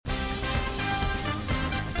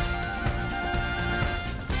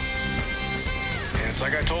It's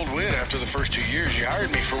like I told Whit after the first 2 years, you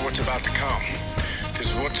hired me for what's about to come.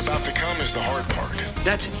 Because what's about to come is the hard part.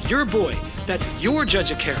 That's your boy. That's your judge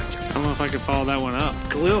of character. I don't know if I could follow that one up.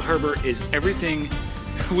 Khalil Herbert is everything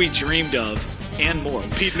we dreamed of and more.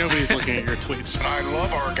 Pete, nobody's looking at your tweets. And I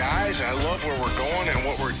love our guys. I love where we're going and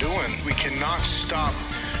what we're doing. We cannot stop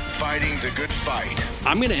fighting the good fight.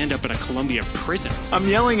 I'm going to end up in a Columbia prison. I'm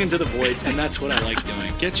yelling into the void, and that's what I like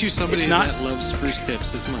doing. Get you somebody that loves Spruce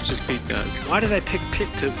Tips as much as Pete does. Why did I pick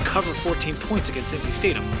Pitt to cover 14 points against NC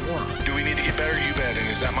State? I'm a moron. Do we need to get better? You bet. And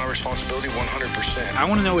is that my responsibility? 100%. I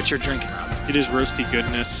want to know what you're drinking, Rob. It is roasty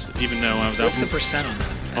goodness, even though I was What's out. the percent on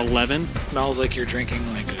that? 11. Smells like you're drinking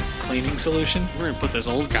like a cleaning solution. We're going to put this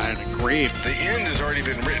old guy in a grave. The end has already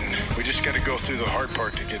been written. We just got to go through the hard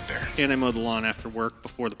part to get there. And I mowed the lawn after work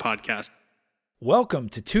before the podcast. Welcome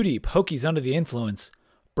to Two Deep Hokies Under the Influence,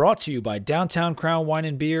 brought to you by Downtown Crown Wine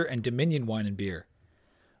and Beer and Dominion Wine and Beer.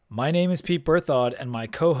 My name is Pete Berthaud, and my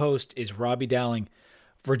co-host is Robbie Dowling.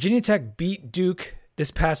 Virginia Tech beat Duke this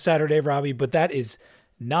past Saturday, Robbie, but that is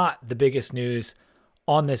not the biggest news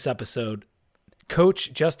on this episode.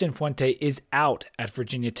 Coach Justin Fuente is out at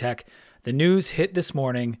Virginia Tech. The news hit this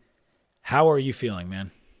morning. How are you feeling, man?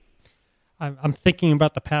 I'm thinking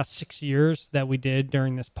about the past 6 years that we did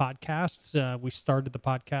during this podcast. We started the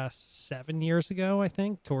podcast 7 years ago, I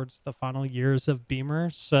think, towards the final years of Beamer.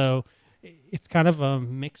 So it's kind of a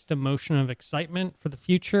mixed emotion of excitement for the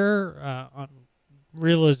future, on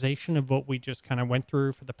realization of what we just kind of went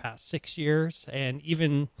through for the past 6 years. And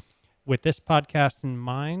even with this podcast in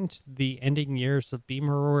mind, the ending years of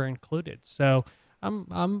Beamer were included. So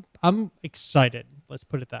I'm excited. Let's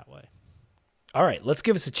put it that way. All right, let's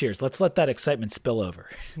give us a cheers. Let's let that excitement spill over.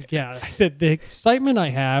 Yeah, the excitement I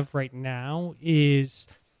have right now is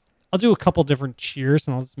I'll do a couple different cheers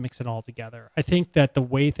and I'll just mix it all together. I think that the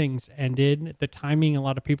way things ended, the timing a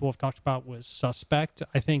lot of people have talked about was suspect.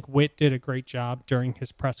 I think Whit did a great job during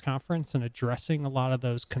his press conference and addressing a lot of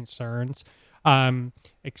those concerns. I'm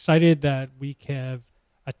excited that we have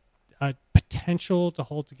a potential to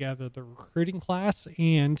hold together the recruiting class,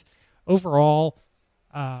 and overall,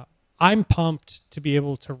 I'm pumped to be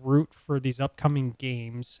able to root for these upcoming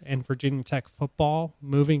games and Virginia Tech football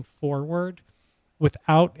moving forward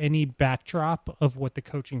without any backdrop of what the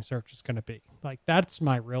coaching search is going to be. Like, that's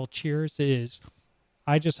my real cheers is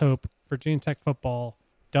I just hope Virginia Tech football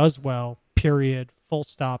does well, period, full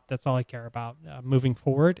stop. That's all I care about moving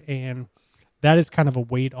forward. And that is kind of a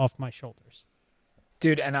weight off my shoulders.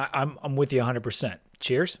 Dude, and I'm with you 100%.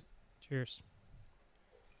 Cheers. Cheers.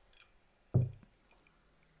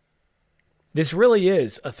 This really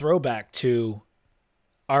is a throwback to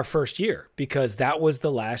our first year because that was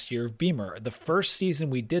the last year of Beamer. The first season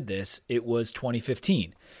we did this, it was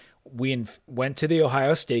 2015. We went to the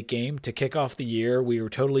Ohio State game to kick off the year. We were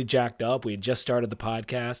totally jacked up. We had just started the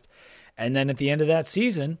podcast. And then at the end of that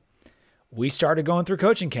season, we started going through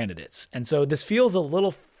coaching candidates. And so this feels a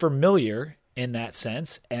little familiar in that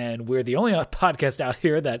sense. And we're the only podcast out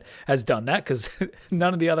here that has done that because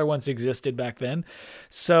none of the other ones existed back then.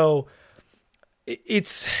 So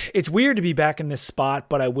it's weird to be back in this spot,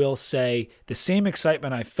 but I will say the same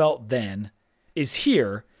excitement I felt then is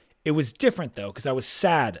here. It was different, though, because I was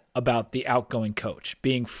sad about the outgoing coach,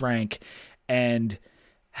 being frank, and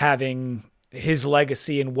having his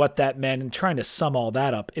legacy and what that meant and trying to sum all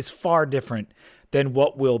that up is far different than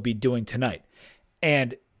what we'll be doing tonight.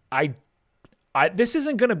 And this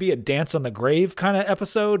isn't going to be a dance on the grave kind of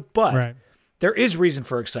episode, but Right. There is reason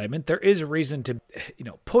for excitement. There is a reason to,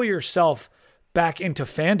 pull yourself back into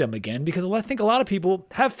fandom again, because I think a lot of people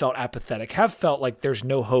have felt apathetic, have felt like there's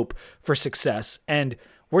no hope for success. And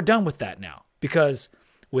we're done with that now, because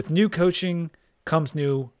with new coaching comes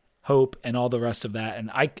new hope and all the rest of that. And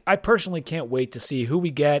I personally can't wait to see who we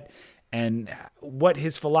get and what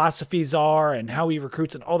his philosophies are and how he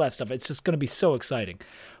recruits and all that stuff. It's just going to be so exciting.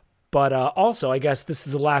 But also, I guess this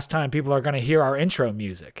is the last time people are going to hear our intro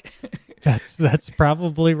music. That's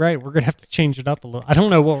probably right. We're going to have to change it up a little. I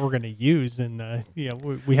don't know what we're going to use. And,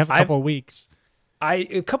 we have a couple of weeks.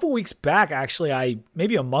 A couple of weeks back, actually,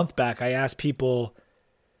 maybe a month back, I asked people,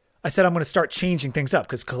 I said, I'm going to start changing things up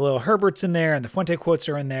because Khalil Herbert's in there and the Fuente quotes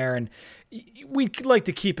are in there. And we like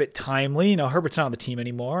to keep it timely. Herbert's not on the team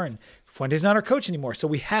anymore and Fuente's not our coach anymore. So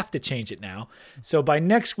we have to change it now. So by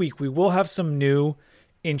next week, we will have some new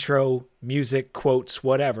intro, music, quotes,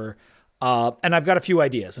 whatever. And I've got a few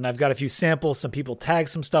ideas and I've got a few samples. Some people tag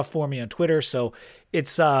some stuff for me on Twitter. So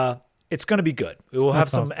it's going to be good. We will have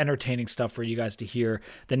some entertaining stuff for you guys to hear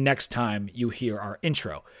the next time you hear our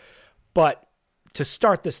intro. But to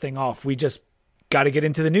start this thing off, we just got to get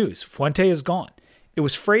into the news. Fuente is gone. It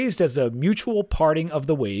was phrased as a mutual parting of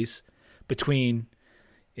the ways between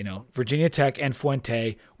Virginia Tech and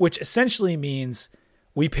Fuente, which essentially means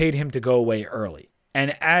we paid him to go away early.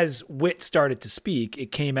 And as Witt started to speak,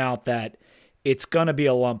 it came out that it's going to be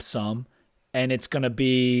a lump sum and it's going to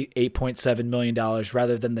be $8.7 million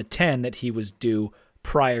rather than the 10 that he was due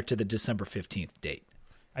prior to the December 15th date.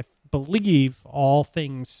 I believe all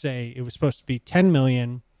things say it was supposed to be $10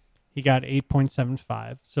 million. He got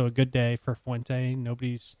 8.75. So a good day for Fuente.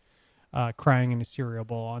 Nobody's crying in a cereal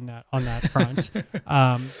bowl on that front.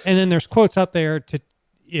 And then there's quotes out there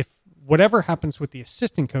if whatever happens with the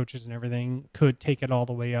assistant coaches and everything could take it all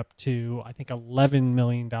the way up to, I think, $11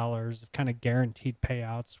 million of kind of guaranteed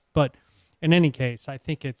payouts. But in any case, I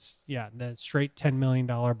think it's, the straight $10 million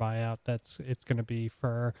buyout it's going to be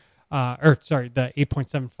for, the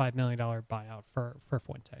 $8.75 million buyout for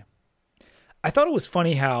Fuente. I thought it was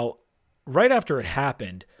funny how right after it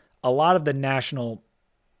happened, a lot of the national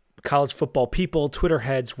college football people, Twitter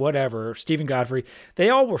heads, whatever, Stephen Godfrey, they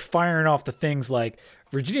all were firing off the things like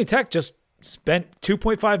Virginia Tech just spent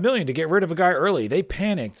 $2.5 million to get rid of a guy early. They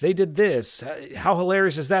panicked. They did this. How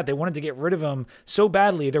hilarious is that? They wanted to get rid of him so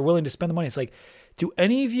badly they're willing to spend the money. It's like, do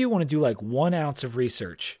any of you want to do like 1 ounce of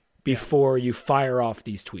research before you fire off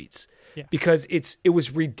these tweets? Yeah. Because it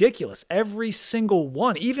was ridiculous. Every single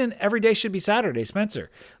one, even Every Day Should Be Saturday,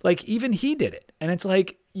 Spencer, like even he did it. And it's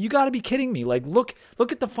like, you got to be kidding me. Like, look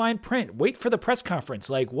at the fine print. Wait for the press conference.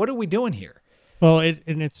 Like, what are we doing here? Well,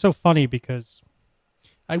 it's so funny because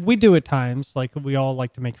we do at times, like we all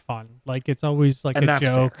like to make fun. Like it's always like a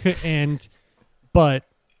joke. Fair. But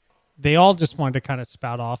they all just wanted to kind of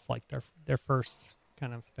spout off like their first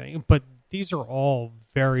kind of thing. But these are all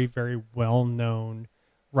very, very well-known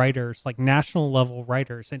writers, like national level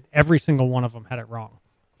writers, and every single one of them had it wrong.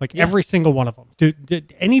 Like every single one of them.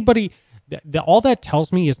 Did anybody? All that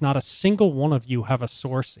tells me is not a single one of you have a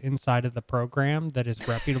source inside of the program that is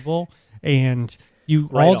reputable, and you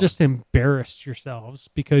all just embarrassed yourselves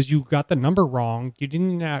because you got the number wrong. You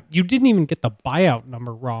didn't even get the buyout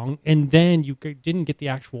number wrong, and then you didn't get the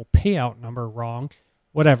actual payout number wrong.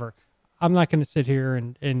 Whatever. I'm not going to sit here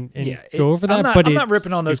and go over that. I'm not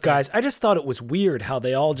ripping on those guys. I just thought it was weird how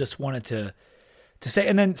they all just wanted to say.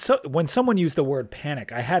 And then when someone used the word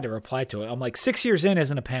panic, I had to reply to it. I'm like, 6 years in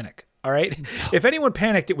isn't a panic. All right. If anyone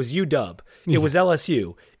panicked, it was UW. It was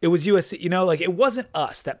LSU. It was USC. Like it wasn't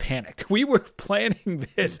us that panicked. We were planning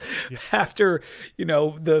this after,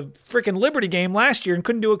 the freaking Liberty game last year and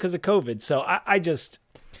couldn't do it because of COVID. So I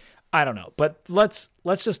don't know. But let's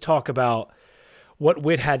just talk about what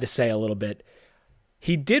Witt had to say a little bit.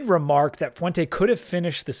 He did remark that Fuente could have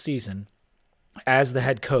finished the season as the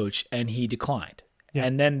head coach, and he declined. Yeah.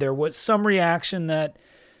 And then there was some reaction that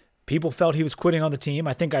people felt he was quitting on the team.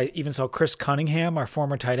 I think I even saw Chris Cunningham, our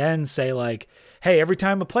former tight end, say like, hey, every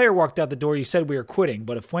time a player walked out the door, you said we were quitting,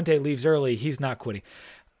 but if Fuente leaves early, he's not quitting.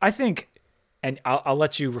 I think, and I'll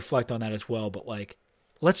let you reflect on that as well, but like,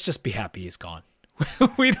 let's just be happy he's gone.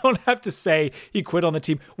 We don't have to say he quit on the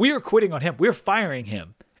team. We are quitting on him. We're firing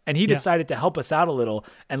him. And he decided to help us out a little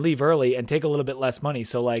and leave early and take a little bit less money.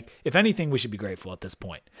 So, like, if anything, we should be grateful at this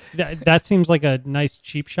point. That seems like a nice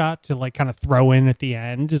cheap shot to, like, kind of throw in at the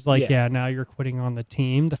end. Is like, now you're quitting on the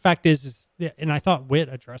team. The fact is, and I thought Witt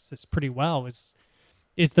addressed this pretty well,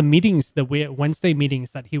 is the meetings, the Wednesday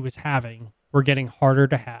meetings that he was having were getting harder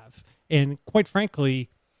to have. And quite frankly,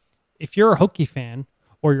 if you're a Hokie fan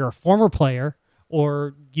or you're a former player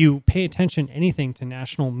or you pay attention anything to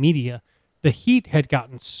national media, the heat had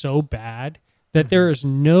gotten so bad that there is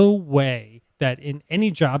no way that in any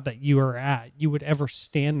job that you are at, you would ever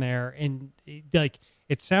stand there and like,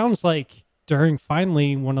 it sounds like during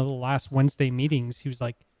finally one of the last Wednesday meetings, he was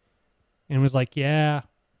like, Witt's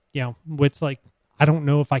like, I don't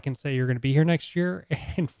know if I can say you're going to be here next year.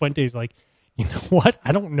 And Fuente's like, you know what?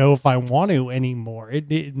 I don't know if I want to anymore.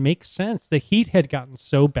 It makes sense. The heat had gotten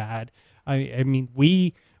so bad. I mean,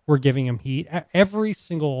 we were giving him heat. Every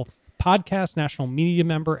single podcast, national media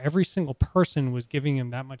member, every single person was giving him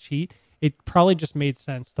that much heat. It probably just made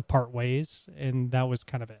sense to part ways, and that was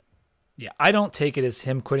kind of it. Yeah, I don't take it as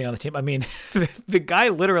him quitting on the team. I mean, the guy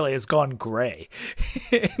literally has gone gray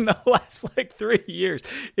in the last 3 years.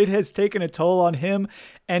 It has taken a toll on him,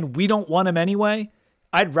 and we don't want him anyway.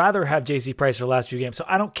 I'd rather have J.C. Price for the last few games, so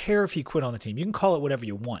I don't care if he quit on the team. You can call it whatever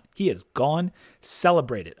you want. He is gone.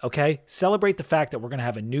 Celebrate it, okay? Celebrate the fact that we're going to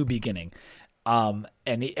have a new beginning. And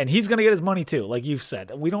he's going to get his money too, like you've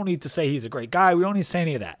said. We don't need to say he's a great guy. We don't need to say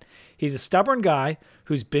any of that. He's a stubborn guy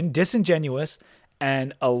who's been disingenuous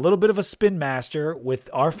and a little bit of a spin master with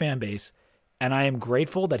our fan base, and I am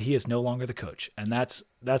grateful that he is no longer the coach, and that's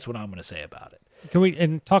what I'm going to say about it. Can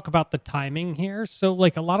we talk about the timing here? So,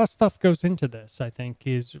 like, a lot of stuff goes into this, I think,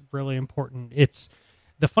 is really important. It's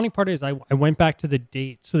the funny part is I went back to the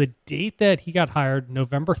date. So the date that he got hired,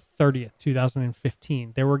 November 30th,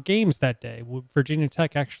 2015, there were games that day. Virginia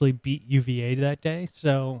Tech actually beat UVA that day.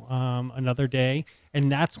 So another day. And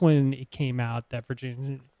that's when it came out that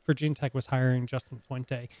Virginia Tech was hiring Justin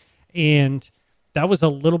Fuente. And that was a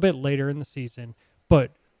little bit later in the season.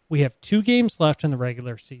 But we have 2 games left in the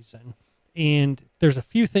regular season. And there's a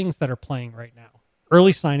few things that are playing right now.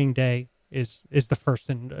 Early signing day is the first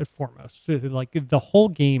and foremost. Like the whole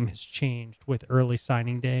game has changed with early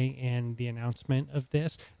signing day and the announcement of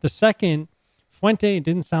this. The second, Fuente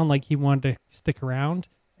didn't sound like he wanted to stick around,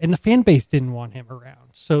 and the fan base didn't want him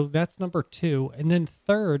around. So that's number 2. And then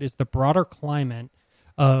third is the broader climate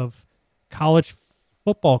of college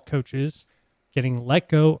football coaches getting let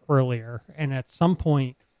go earlier. And at some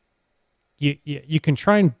point, you can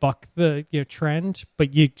try and buck the trend,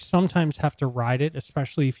 but you sometimes have to ride it,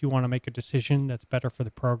 especially if you want to make a decision that's better for the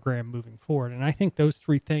program moving forward. And I think those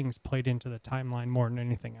 3 things played into the timeline more than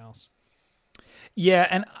anything else. Yeah,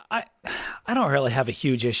 and I don't really have a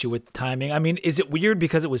huge issue with the timing. I mean, is it weird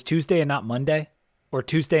because it was Tuesday and not Monday, or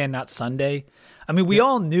Tuesday and not Sunday? I mean, we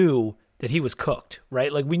all knew that he was cooked,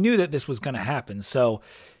 right? Like we knew that this was going to happen. So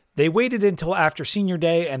they waited until after senior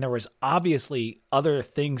day, and there was obviously other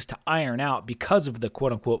things to iron out because of the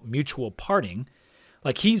quote-unquote mutual parting.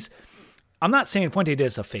 Like I'm not saying Fuente did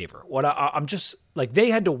us a favor. I'm just like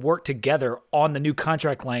they had to work together on the new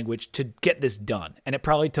contract language to get this done. And it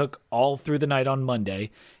probably took all through the night on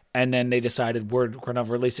Monday, and then they decided we're going to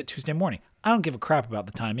release it Tuesday morning. I don't give a crap about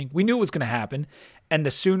the timing. We knew it was going to happen, and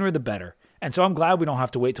the sooner the better. And so I'm glad we don't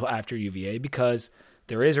have to wait till after UVA because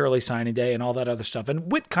there is early signing day and all that other stuff.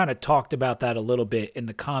 And Whit kind of talked about that a little bit in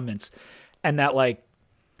the comments, and that like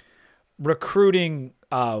recruiting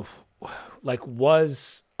was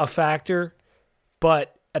a factor,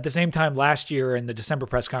 but at the same time last year in the December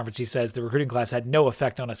press conference, he says the recruiting class had no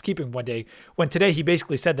effect on us keeping Fuente, when today he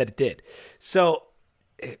basically said that it did. So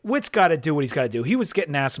Whit's got to do what he's got to do. He was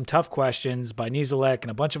getting asked some tough questions by Nizelek and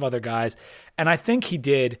a bunch of other guys, and I think he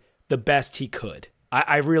did the best he could.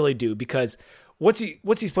 I really do, because what's he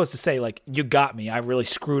supposed to say? Like, you got me. I really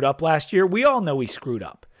screwed up last year. We all know he screwed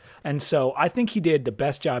up. And so I think he did the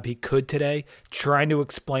best job he could today, trying to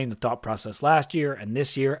explain the thought process last year and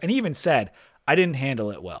this year, and he even said, I didn't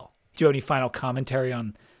handle it well. Do you have any final commentary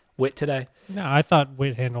on Whit today? No, I thought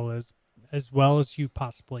Whit handled it as well as you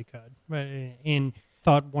possibly could. And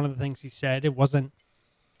thought one of the things he said, it wasn't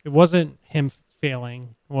him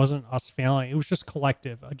failing. It wasn't us failing. It was just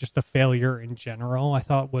collective, just a failure in general. I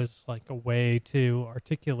thought was like a way to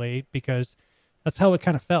articulate, because that's how it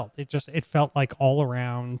kind of felt. It felt like all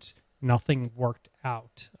around nothing worked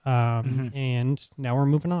out. And now we're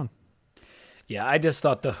moving on. Yeah, I just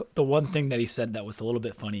thought the one thing that he said that was a little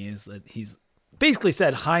bit funny is that he's basically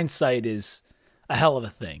said hindsight is a hell of a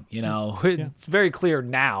thing. You know, It's very clear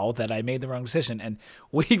now that I made the wrong decision. And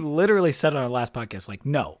we literally said on our last podcast, like,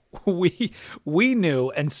 no, we knew,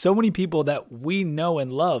 and so many people that we know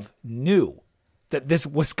and love knew that this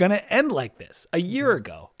was going to end like this a year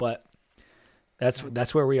ago. But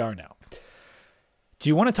that's where we are now. Do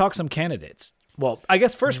you want to talk some candidates? Well, I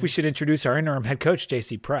guess first we should introduce our interim head coach,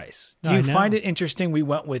 J.C. Price. Do you find it interesting we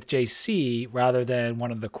went with J.C. rather than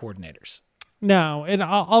one of the coordinators? No, and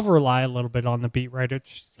I'll rely a little bit on the beat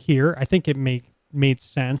writers here. I think it made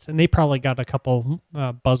sense, and they probably got a couple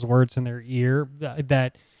buzzwords in their ear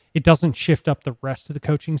that it doesn't shift up the rest of the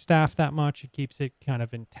coaching staff that much. It keeps it kind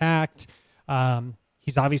of intact.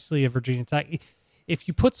 He's obviously a Virginia Tech. If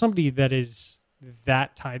you put somebody that is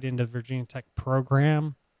that tied into the Virginia Tech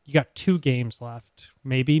program, you got 2 games left,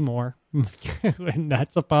 maybe more, and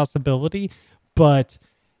that's a possibility. But,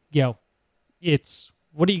 it's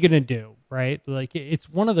what are you going to do, right? Like, it's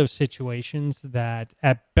one of those situations that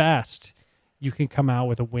at best you can come out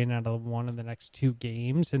with a win out of one of the next 2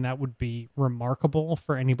 games, and that would be remarkable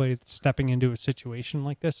for anybody that's stepping into a situation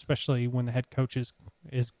like this, especially when the head coach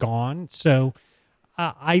is gone. So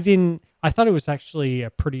I thought it was actually a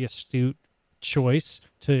pretty astute choice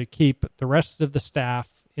to keep the rest of the staff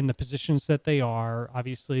in the positions that they are.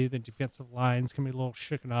 Obviously, the defensive lines can be a little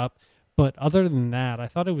shaken up, but other than that, I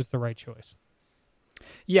thought it was the right choice.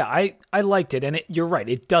 Yeah, I liked it, and you're right.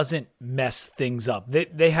 It doesn't mess things up.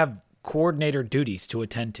 They have coordinator duties to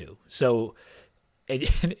attend to, so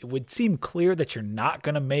it would seem clear that you're not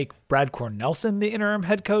going to make Brad Cornelsen the interim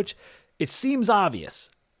head coach. It seems obvious,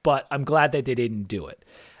 but I'm glad that they didn't do it.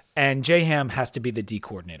 And J-Ham has to be the D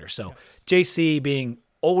coordinator. So yes. JC being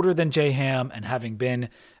older than J-Ham and having been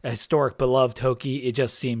a historic beloved Hokie, it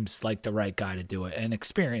just seems like the right guy to do it, an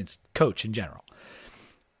experienced coach in general.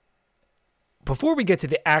 before we get to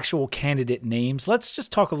the actual candidate names, let's just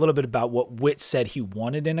talk a little bit about what Witt said he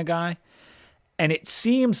wanted in a guy. And it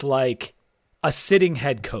seems like a sitting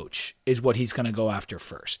head coach is what he's going to go after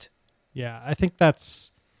first. Yeah, I think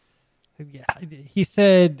that's... Yeah, he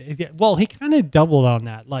said, well, he kind of doubled on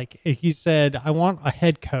that. Like, he said, I want a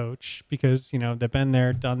head coach because, they've been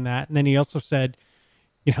there, done that. And then he also said,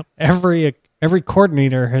 every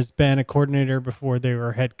coordinator has been a coordinator before they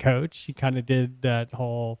were a head coach. He kind of did that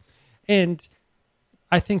whole... And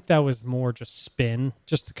I think that was more just spin,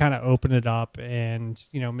 just to kind of open it up and,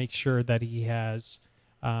 make sure that he has...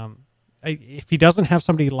 if he doesn't have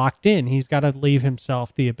somebody locked in, he's got to leave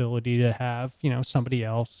himself the ability to have, somebody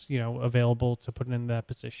else, available to put in that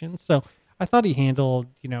position. So I thought he handled,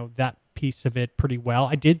 that piece of it pretty well.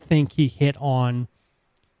 I did think he hit on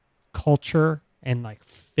culture and like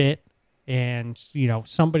fit and,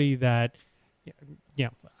 somebody that,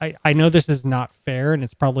 I know this is not fair and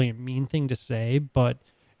it's probably a mean thing to say, but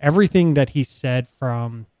everything that he said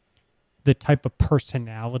from the type of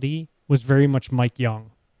personality was very much Mike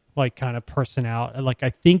Young. Like kind of personality. Like I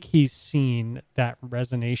think he's seen that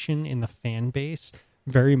resonation in the fan base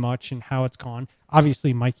very much in how it's gone.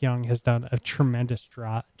 Obviously, Mike Young has done a tremendous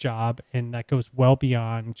job, and that goes well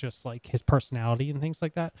beyond just like his personality and things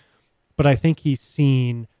like that. But I think he's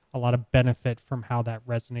seen a lot of benefit from how that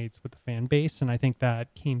resonates with the fan base, and I think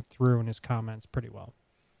that came through in his comments pretty well.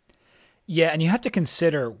 Yeah, and you have to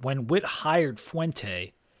consider when Witt hired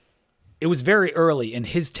Fuente, it was very early in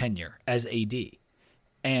his tenure as AD.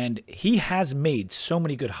 And he has made so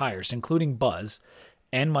many good hires, including Buzz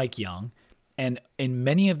and Mike Young, and in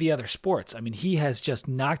many of the other sports. I mean, he has just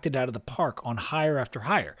knocked it out of the park on hire after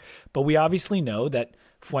hire. But we obviously know that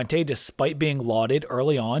Fuente, despite being lauded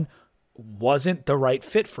early on, wasn't the right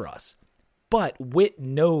fit for us. But Witt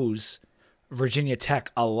knows Virginia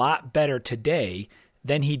Tech a lot better today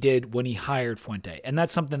than he did when he hired Fuente. And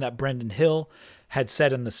that's something that Brendan Hill had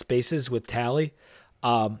said in the spaces with Tally.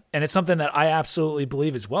 And it's something that I absolutely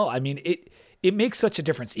believe as well. I mean, it makes such a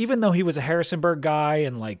difference. Even though he was a Harrisonburg guy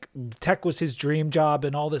and like Tech was his dream job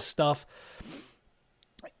and all this stuff,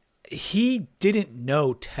 he didn't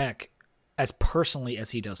know Tech as personally as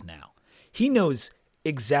he does now. He knows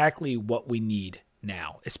exactly what we need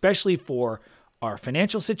now, especially for our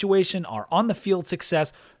financial situation, our on-the-field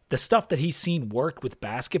success, the stuff that he's seen work with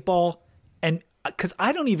basketball. And because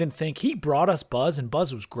I don't even think he brought us Buzz, and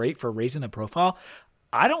Buzz was great for raising the profile.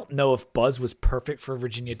 I don't know if Buzz was perfect for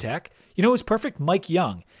Virginia Tech. It was perfect Mike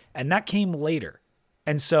Young, and that came later.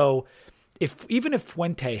 And so even if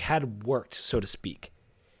Fuente had worked, so to speak,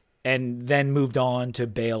 and then moved on to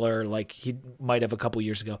Baylor like he might have a couple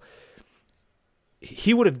years ago,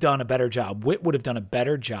 he would have done a better job. Witt would have done a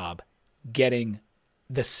better job getting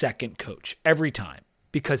the second coach every time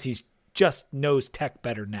because he's just knows Tech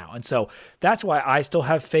better now. And so that's why I still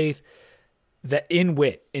have faith that in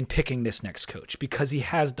Witt in picking this next coach, because he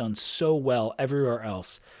has done so well everywhere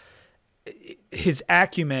else. His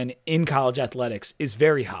acumen in college athletics is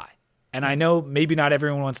very high. And I know maybe not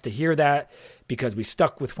everyone wants to hear that because we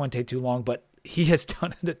stuck with Fuente too long, but he has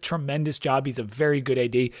done a tremendous job. He's a very good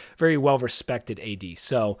AD, very well-respected AD.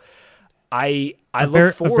 So I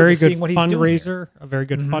look forward to seeing what he's doing here. A very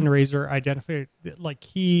good fundraiser. Identified like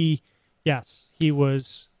he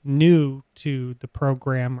was new to the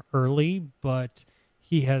program early, but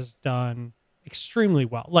he has done extremely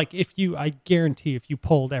well. Like I guarantee if you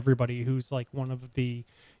polled everybody who's like one of the,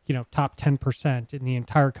 top 10% in the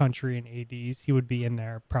entire country in ADs, he would be in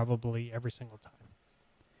there probably every single time.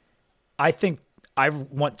 I think I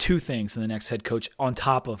want two things in the next head coach on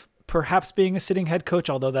top of perhaps being a sitting head coach,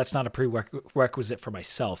 although that's not a prerequisite for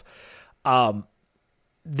myself.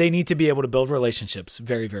 They need to be able to build relationships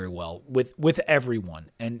very, very well with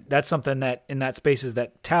everyone. And that's something that in that spaces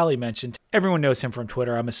that Tally mentioned, everyone knows him from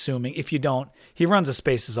Twitter, I'm assuming. If you don't, he runs the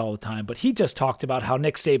spaces all the time. But he just talked about how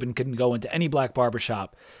Nick Saban can go into any black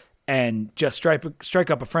barbershop and just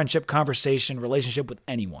strike up a friendship, conversation, relationship with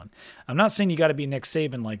anyone. I'm not saying you got to be Nick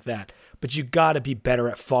Saban like that, but you got to be better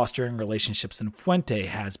at fostering relationships than Fuente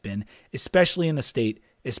has been, especially in the state,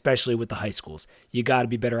 especially with the high schools. You got to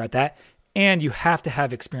be better at that. And you have to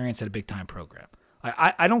have experience at a big-time program.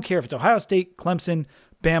 I don't care if it's Ohio State, Clemson,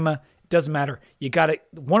 Bama, it doesn't matter. You got to,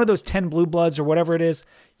 one of those 10 blue bloods or whatever it is,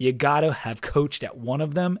 you got to have coached at one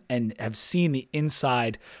of them and have seen the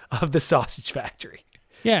inside of the sausage factory.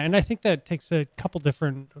 Yeah, and I think that takes a couple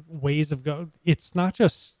different ways of going. It's not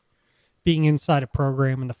just being inside a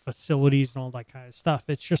program and the facilities and all that kind of stuff.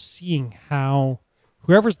 It's just seeing how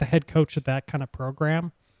whoever's the head coach of that kind of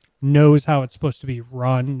program knows how it's supposed to be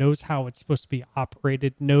run, knows how it's supposed to be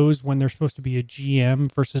operated, knows when there's supposed to be a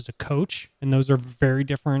GM versus a coach, and those are very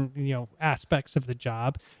different, aspects of the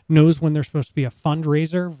job. Knows when there's supposed to be a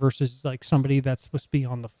fundraiser versus like somebody that's supposed to be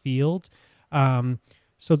on the field.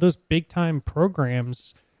 So those big time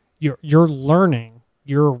programs, you're learning,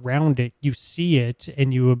 you're around it, you see it,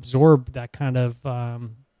 and you absorb that kind of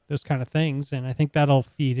those kind of things. And I think that'll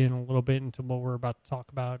feed in a little bit into what we're about to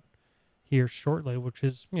talk about here shortly, which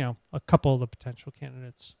is, a couple of the potential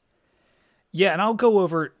candidates. Yeah, and I'll go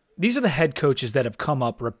over, these are the head coaches that have come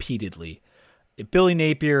up repeatedly. Billy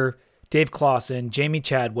Napier, Dave Clawson, Jamie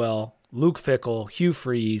Chadwell, Luke Fickell, Hugh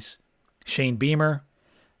Freeze, Shane Beamer,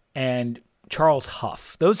 and Charles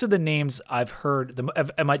Huff. Those are the names I've heard.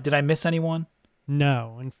 Did I miss anyone?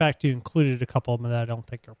 No. In fact, you included a couple of them that I don't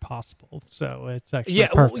think are possible. So it's actually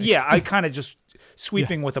perfect. I kind of just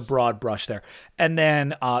sweeping with a broad brush there. And then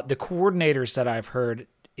the coordinators that I've heard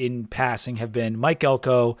in passing have been Mike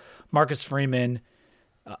Elko, Marcus Freeman,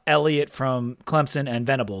 Elliott from Clemson, and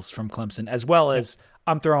Venables from Clemson, as well as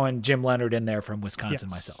I'm throwing Jim Leonard in there from Wisconsin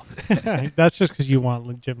myself. That's just because you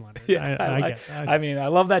want Jim Leonard. Yeah, I get that. I mean, I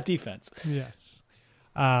love that defense. Yes.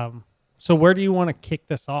 So where do you want to kick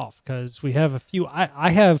this off? Because we have a few. I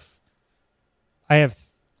have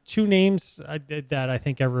two names that I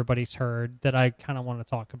think everybody's heard that I kind of want to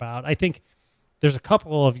talk about. I think there's a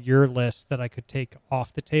couple of your lists that I could take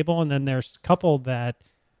off the table, and then there's a couple that,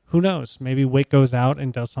 who knows, maybe Witt goes out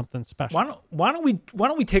and does something special. Why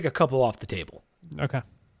don't we take a couple off the table? Okay.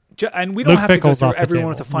 And we don't have to go through everyone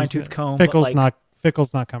with a fine-tooth comb. Fickell's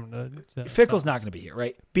not coming to Fickell's not going to be here,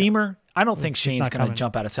 right? Beamer, I don't think Shane's going to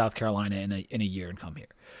jump out of South Carolina in a year and come here.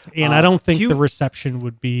 And I don't think the reception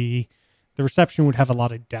would have a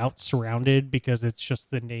lot of doubt surrounded because it's just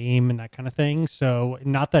the name and that kind of thing. So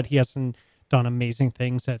not that he hasn't done amazing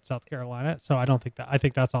things at South Carolina. So I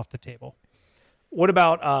think that's off the table. What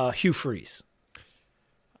about Hugh Freeze?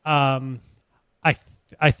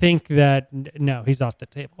 I think that no, he's off the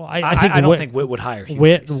table. I don't think Witt would hire Hugh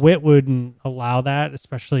Witt. Freeze. Witt wouldn't allow that,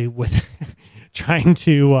 especially with trying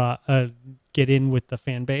to get in with the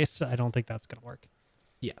fan base. I don't think that's going to work.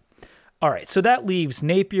 Yeah. All right. So that leaves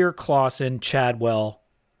Napier, Clawson, Chadwell,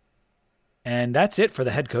 and that's it for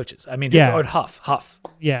the head coaches. I mean, Huff.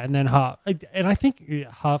 Yeah, and then Huff. And I think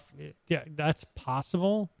Huff, that's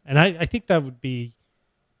possible. And I think that would be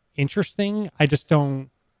interesting. I just don't.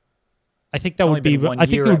 I think that would be. I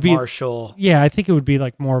think it would be Marshall. Yeah, I think it would be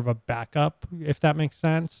like more of a backup, if that makes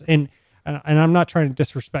sense. And I'm not trying to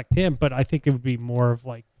disrespect him, but I think it would be more of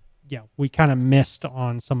like, we kind of missed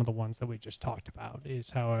on some of the ones that we just talked about.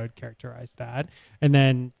 Is how I would characterize that. And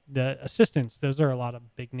then the assistants; those are a lot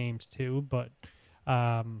of big names too. But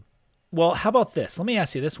well, how about this? Let me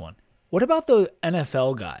ask you this one: what about the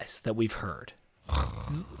NFL guys that we've heard?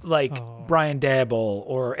 Like Brian Daboll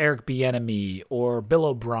or Eric Bieniemy or Bill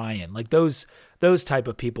O'Brien, like those type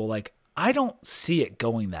of people. Like, I don't see it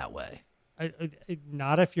going that way.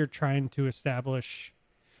 Not if you're trying to establish.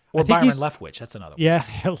 Or Byron Leftwich, that's another one. Yeah,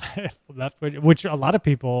 Leftwich, which a lot of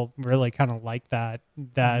people really kind of like that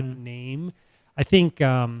name. I think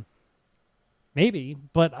maybe,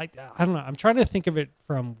 but I don't know. I'm trying to think of it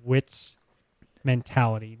from Witt's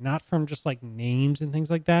mentality, not from just like names and things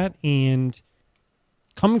like that. And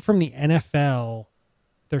coming from the NFL,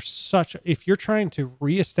 if you're trying to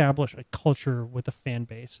reestablish a culture with a fan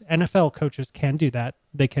base, NFL coaches can do that.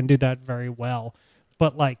 They can do that very well.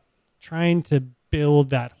 But like trying to build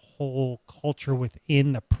that whole culture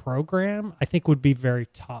within the program, I think would be very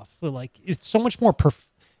tough. Like it's so much more,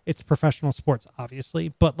 it's professional sports, obviously,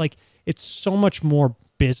 but like it's so much more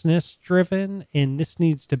business driven, and this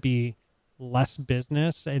needs to be less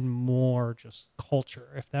business and more just culture,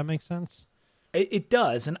 if that makes sense. It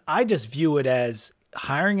does, and I just view it as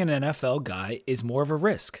hiring an NFL guy is more of a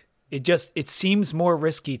risk. It seems more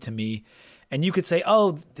risky to me. And you could say,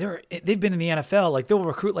 oh, they've been in the NFL, like they'll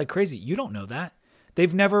recruit like crazy. You don't know that.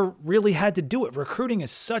 They've never really had to do it. Recruiting is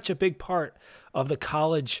such a big part of the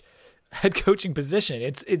college head coaching position.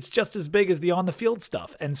 It's just as big as the on the field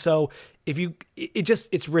stuff. And so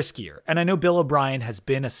it's riskier. And I know Bill O'Brien has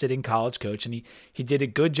been a sitting college coach, and he did a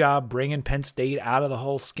good job bringing Penn State out of the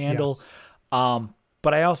whole scandal. Yes.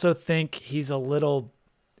 But I also think he's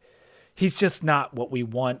just not what we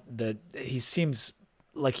want. He seems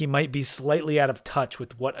like he might be slightly out of touch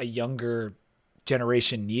with what a younger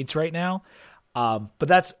generation needs right now. But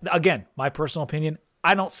that's, again, my personal opinion.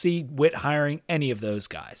 I don't see Witt hiring any of those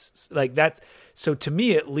guys like that. So to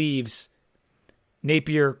me, it leaves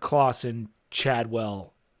Napier, Clawson,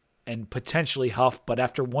 Chadwell, and potentially Huff. But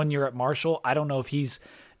after 1 year at Marshall, I don't know if he's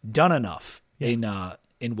done enough in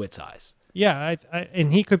Witt's eyes. Yeah,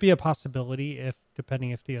 and he could be a possibility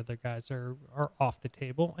depending if the other guys are off the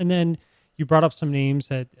table. And then you brought up some names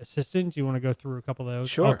at assistants. You want to go through a couple of those?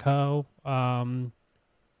 Sure. Elko.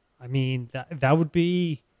 I mean, that would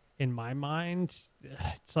be, in my mind,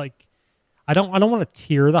 it's like I don't want to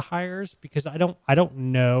tier the hires because I don't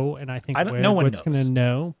know, and I think no one what's going to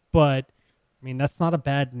know. But I mean, that's not a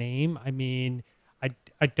bad name. I mean,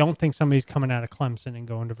 I don't think somebody's coming out of Clemson and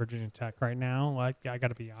going to Virginia Tech right now. I got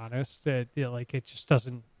to be honest. It just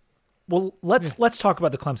doesn't. Well, let's talk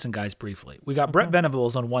about the Clemson guys briefly. We got Brett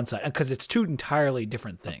Venables on one side because it's two entirely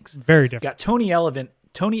different things. Very different. Got Tony Elliott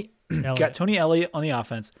on the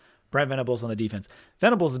offense, Brett Venables on the defense.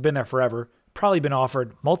 Venables has been there forever, probably been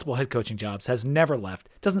offered multiple head coaching jobs, has never left.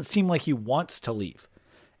 Doesn't seem like he wants to leave.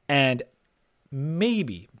 And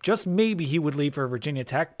maybe, just maybe he would leave for Virginia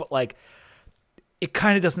Tech, but like it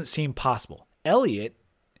kind of doesn't seem possible. Elliott,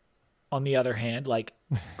 on the other hand, like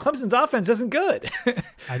Clemson's offense isn't good.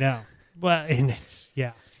 I know. Well, and it's,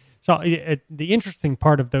 yeah. So the interesting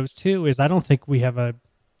part of those two is I don't think we have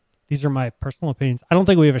these are my personal opinions. I don't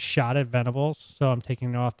think we have a shot at Venables, so I'm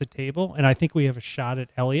taking it off the table. And I think we have a shot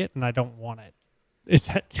at Elliott, and I don't want it. Is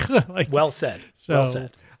that like well said? So, well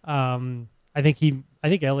said. I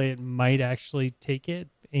think Elliott might actually take it,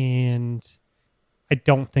 and I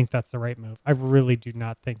don't think that's the right move. I really do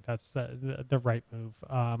not think that's the right move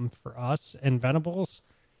for us. And Venables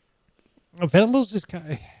is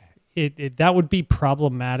kind of that would be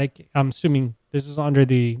problematic. I'm assuming this is under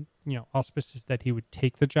the auspices that he would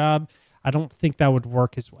take the job. I don't think that would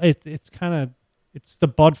work as well. It's the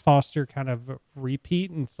Bud Foster kind of repeat,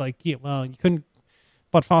 and it's like, you couldn't.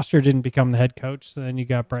 Bud Foster didn't become the head coach, so then you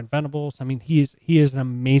got Brent Venables. I mean, he is an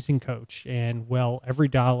amazing coach, and worth every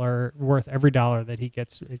dollar that he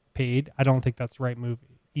gets paid. I don't think that's the right move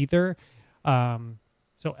either.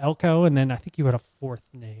 So Elko, and then I think you had a fourth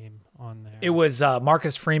name on there. It was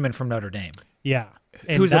Marcus Freeman from Notre Dame. Yeah.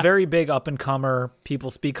 Who's a very big up-and-comer.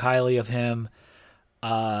 People speak highly of him.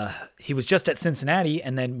 He was just at Cincinnati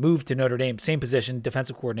and then moved to Notre Dame, same position,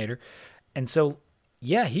 defensive coordinator. And so,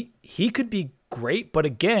 yeah, he could be great, but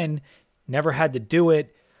again, never had to do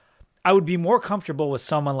it. I would be more comfortable with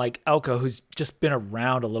someone like Elko, who's just been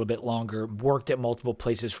around a little bit longer, worked at multiple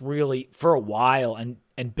places really for a while and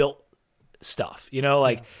built stuff.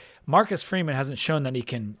 Marcus Freeman hasn't shown that he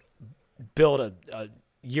can build a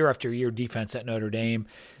year after year defense at Notre Dame.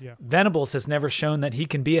 Yeah. Venables has never shown that he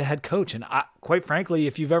can be a head coach. And quite frankly,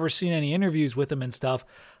 if you've ever seen any interviews with him and stuff,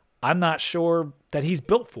 I'm not sure that he's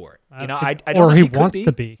built for it. I don't or know he if wants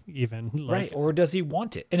to be even. Right. Or does he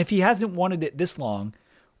want it? And if he hasn't wanted it this long,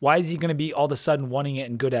 why is he going to be all of a sudden wanting it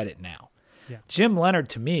and good at it now? Yeah. Jim Leonhard,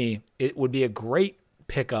 to me, it would be a great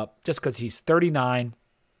pickup just because he's 39.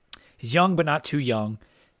 He's young, but not too young.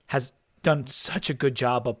 Has done such a good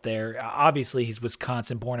job up there. Obviously, he's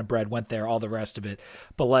Wisconsin born and bred, went there, all the rest of it.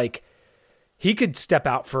 But he could step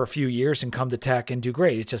out for a few years and come to Tech and do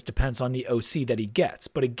great. It just depends on the OC that he gets.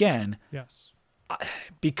 But again, yes,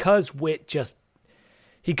 because Witt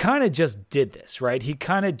he kind of just did this, right? He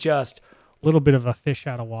kind of just a little bit of a fish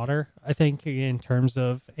out of water, I think, in terms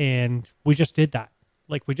of, and we just did that.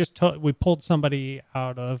 Like we pulled somebody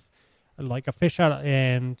out of like a fish out,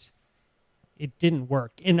 and it didn't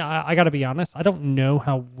work. And I got to be honest, I don't know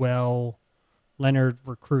how well Leonhard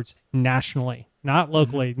recruits nationally, not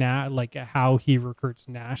locally, now like how he recruits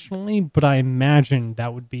nationally, but I imagine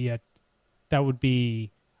that would be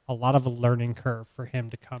a lot of a learning curve for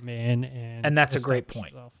him to come in and that's a great point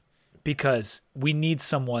himself. Because we need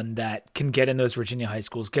someone that can get in those Virginia high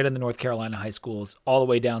schools, get in the North Carolina high schools, all the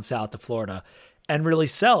way down south to Florida and really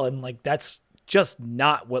sell. And that's just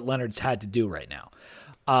not what Leonhard's had to do right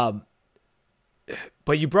now.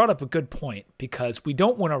 But you brought up a good point because we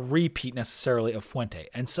don't want to repeat necessarily of Fuente.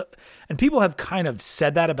 And people have kind of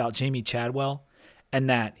said that about Jamie Chadwell and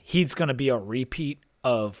that he's going to be a repeat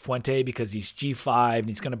of Fuente because he's G5 and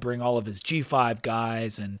he's going to bring all of his G5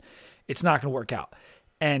 guys and it's not going to work out.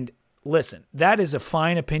 And listen, that is a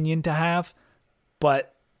fine opinion to have,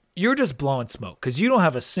 but you're just blowing smoke because you don't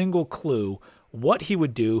have a single clue what he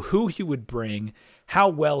would do, who he would bring, how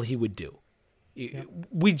well he would do.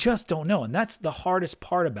 We just don't know. And that's the hardest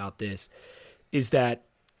part about this is that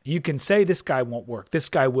you can say this guy won't work. This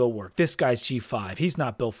guy will work. This guy's G5. He's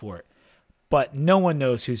not built for it. But no one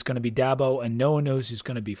knows who's going to be Dabo and no one knows who's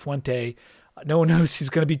going to be Fuente. No one knows who's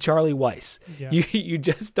going to be Charlie Weiss. Yeah. You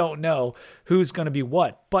just don't know who's going to be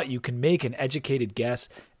what. But you can make an educated guess.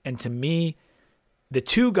 And to me, the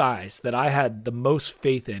two guys that I had the most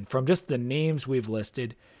faith in from just the names we've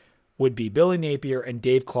listed would be Billy Napier and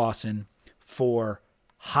Dave Clawson for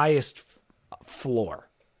highest floor.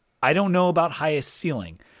 I don't know about highest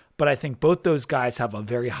ceiling, but I think both those guys have a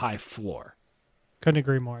very high floor. Couldn't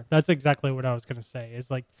agree more. That's exactly what I was going to say.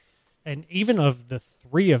 Is like, and even of the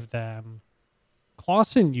three of them,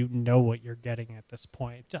 Clausen, you know what you're getting at this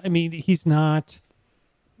point. I mean, he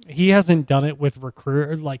hasn't done it with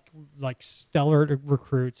like stellar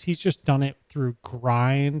recruits. He's just done it through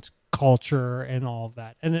grind, culture, and all of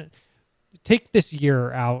that. And take this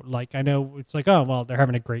year out. Like, I know it's like, oh, well, they're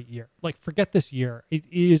having a great year. Like, forget this year. It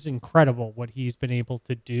is incredible what he's been able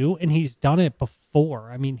to do. And he's done it before.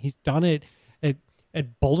 I mean, he's done it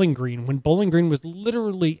at Bowling Green when Bowling Green was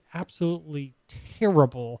literally absolutely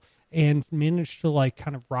terrible, and managed to like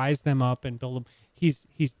kind of rise them up and build them.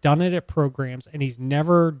 He's done it at programs, and he's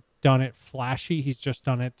never done it flashy. He's just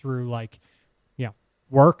done it through like,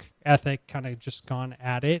 work ethic, kind of just gone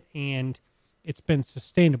at it, and it's been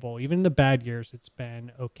sustainable. Even in the bad years, it's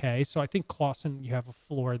been okay. So I think Clausen, you have a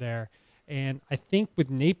floor there. And I think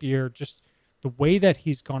with Napier, just the way that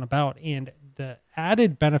he's gone about, and the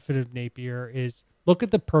added benefit of Napier is look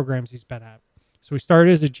at the programs he's been at. So he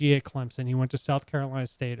started as a G at Clemson. He went to South Carolina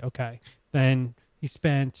State. Okay. Then he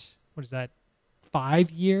spent,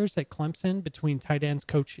 5 years at Clemson between tight ends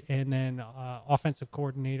coach and then offensive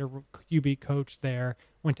coordinator, QB coach there.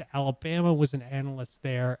 Went to Alabama, was an analyst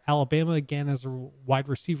there. Alabama again as a wide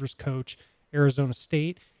receivers coach, Arizona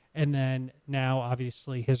State. And then now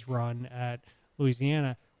obviously his run at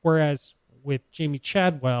Louisiana. Whereas with Jamey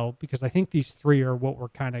Chadwell, because I think these three are what we're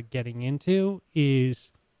kind of getting into,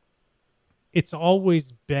 is it's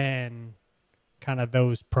always been kind of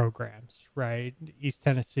those programs, right? East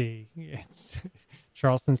Tennessee, it's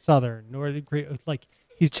Charleston Southern, Northern Great. Like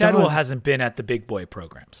Chadwell hasn't been at the big boy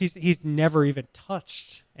programs. He's never even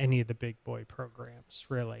touched any of the big boy programs,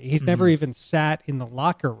 really. He's never even sat in the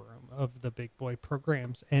locker room of the big boy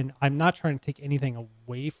programs. And I'm not trying to take anything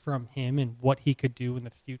away from him and what he could do in the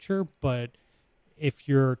future, but if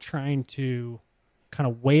you're trying to kind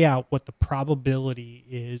of weigh out what the probability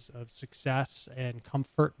is of success and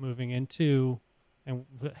comfort moving into, and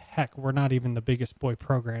heck, we're not even the biggest boy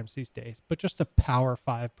programs these days, but just a Power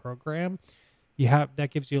 5 program,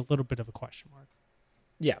 that gives you a little bit of a question mark.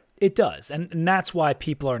 Yeah, it does. And that's why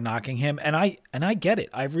people are knocking him. And I get it.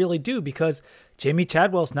 I really do, because Jamey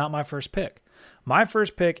Chadwell's not my first pick. My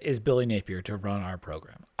first pick is Billy Napier to run our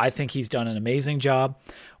program. I think he's done an amazing job.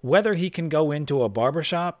 Whether he can go into a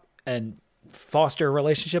barbershop and foster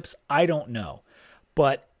relationships, I don't know.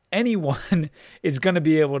 But anyone is going to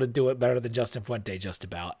be able to do it better than Justin Fuente, just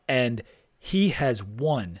about. And he has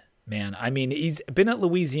won, man. I mean, he's been at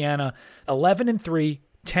Louisiana 11-3,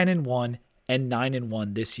 10-1, and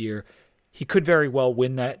 9-1 this year. He could very well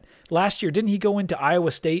win that. Last year, didn't he go into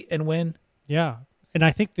Iowa State and win? Yeah. And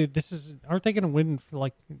I think that aren't they going to win for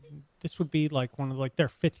this would be like one of their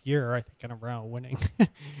fifth year, I think, in a row winning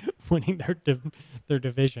their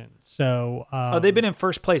division. So they've been in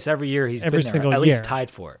first place every year. He's every been there, single at year. least tied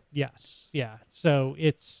for it. Yes, yeah. So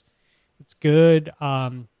it's good.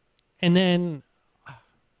 And then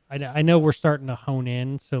I know we're starting to hone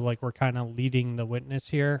in, so like we're kind of leading the witness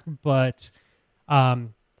here, but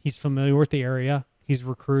he's familiar with the area. He's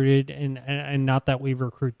recruited, and not that we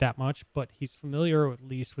recruit that much, but he's familiar at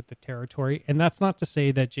least with the territory. And that's not to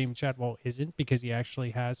say that Jamey Chadwell isn't, because he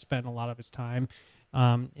actually has spent a lot of his time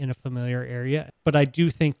in a familiar area. But I do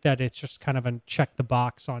think that it's just kind of a check the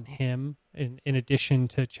box on him in addition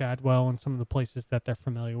to Chadwell and some of the places that they're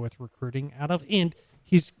familiar with recruiting out of. And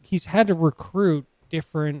he's had to recruit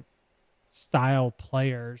different style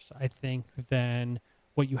players, I think, than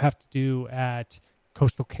what you have to do at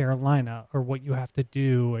Coastal Carolina, or what you have to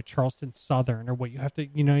do at Charleston Southern, or what you have to,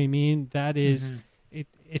 you know what I mean? That is,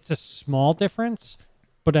 it's a small difference,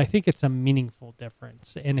 but I think it's a meaningful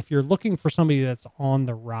difference. And if you're looking for somebody that's on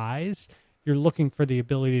the rise, you're looking for the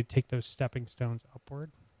ability to take those stepping stones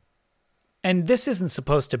upward. And this isn't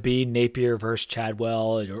supposed to be Napier versus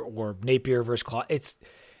Chadwell or Napier versus Claw.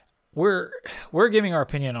 We're giving our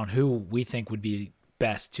opinion on who we think would be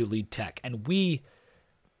best to lead Tech, and we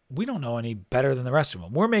don't know any better than the rest of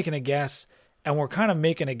them. We're making a guess, and we're kind of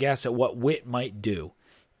making a guess at what Witt might do.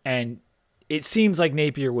 And it seems like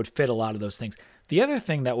Napier would fit a lot of those things. The other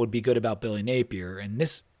thing that would be good about Billy Napier, and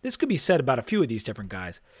this could be said about a few of these different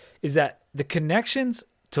guys, is that the connections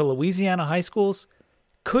to Louisiana high schools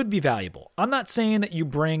could be valuable. I'm not saying that you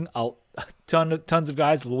bring tons of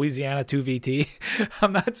guys Louisiana to VT.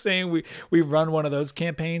 I'm not saying we run one of those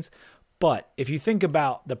campaigns. But if you think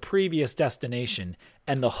about the previous destination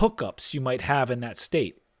and the hookups you might have in that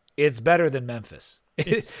state, It's better than Memphis.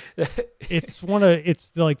 It's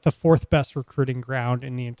like the fourth best recruiting ground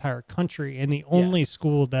in the entire country, and the only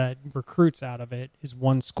school that recruits out of it is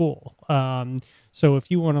one school. So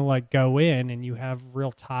if you want to like go in and you have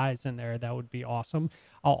real ties in there, that would be awesome.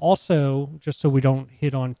 I'll also, just so we don't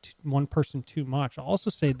hit on one person too much, I'll also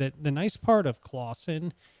say that the nice part of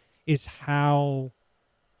Clawson is how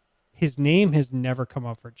his name has never come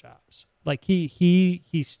up for jobs. Like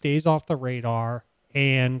he stays off the radar,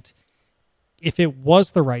 and if it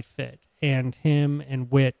was the right fit and him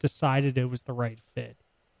and Witt decided it was the right fit,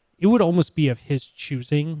 it would almost be of his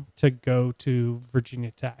choosing to go to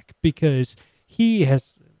Virginia Tech, because he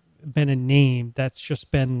has been a name that's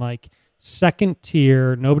just been like second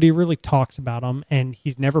tier. Nobody really talks about him, and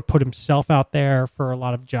he's never put himself out there for a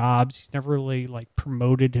lot of jobs. He's never really like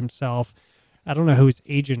promoted himself. I don't know who his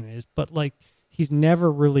agent is, but like he's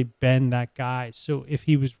never really been that guy. So if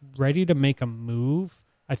he was ready to make a move,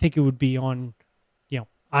 I think it would be on,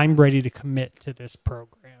 I'm ready to commit to this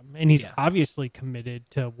program. And he's obviously committed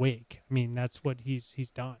to Wake. I mean, that's what he's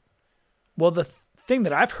done. Well, the thing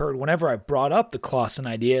that I've heard whenever I brought up the Clawson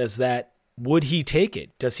idea is that, would he take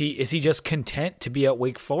it? Is he just content to be at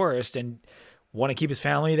Wake Forest and want to keep his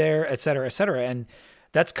family there, et cetera, et cetera? And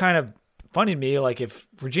that's kind of funny to me. Like if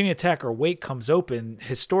Virginia Tech or Wake comes open,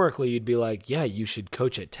 historically, you'd be like, yeah, you should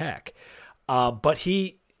coach at Tech. But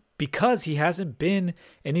because he hasn't been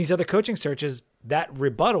in these other coaching searches, that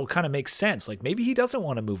rebuttal kind of makes sense. Like maybe he doesn't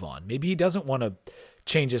want to move on. Maybe he doesn't want to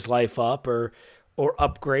change his life up or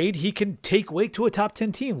upgrade. He can take Wake to a top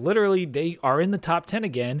 10 team. Literally, they are in the top 10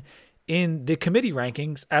 again in the committee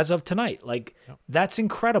rankings as of tonight. Like that's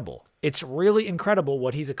incredible. It's really incredible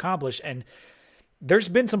what he's accomplished. And there's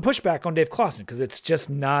been some pushback on Dave Clawson because it's just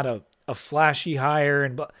not a flashy hire.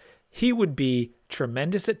 But he would be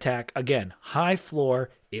tremendous at Tech. Again, high floor.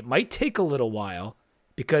 It might take a little while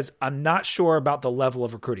because I'm not sure about the level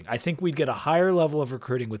of recruiting. I think we'd get a higher level of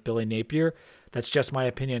recruiting with Billy Napier. That's just my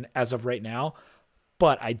opinion as of right now.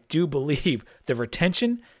 But I do believe the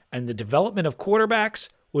retention and the development of quarterbacks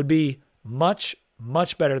would be much,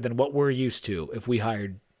 much better than what we're used to if we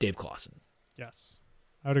hired Dave Clawson. Yes,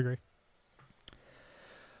 I would agree.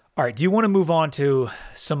 All right. Do you want to move on to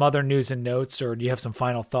some other news and notes, or do you have some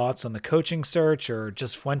final thoughts on the coaching search or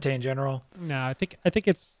just Fuente in general? No, I think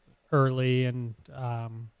it's early and a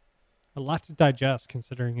lot to digest,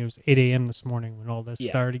 considering it was 8 a.m. this morning when all this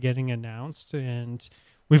started getting announced, and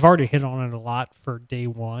we've already hit on it a lot for day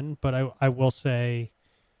one. But I will say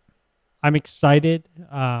I'm excited.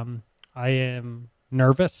 I am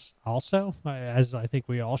nervous also, as I think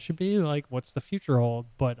we all should be. Like, what's the future hold?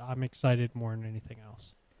 But I'm excited more than anything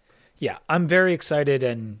else. Yeah, I'm very excited,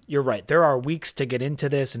 and you're right. There are weeks to get into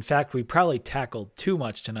this. In fact, we probably tackled too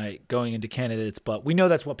much tonight going into candidates, but we know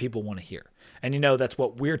that's what people want to hear. And that's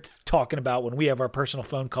what we're talking about when we have our personal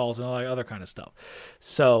phone calls and all that other kind of stuff.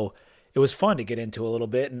 So it was fun to get into a little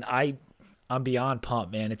bit, and I'm beyond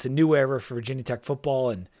pumped, man. It's a new era for Virginia Tech football,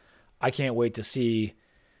 and I can't wait to see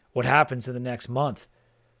what happens in the next month.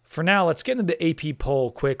 For now, let's get into the AP poll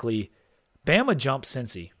quickly. Bama jumped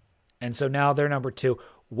Cincy, and so now they're number 2.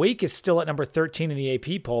 Wake is still at number 13 in the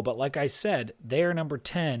AP poll, but like I said, they are number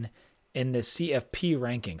 10 in the CFP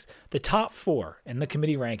rankings. The top 4 in the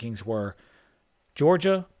committee rankings were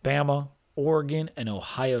Georgia, Bama, Oregon, and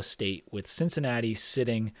Ohio State, with Cincinnati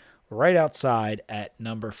sitting right outside at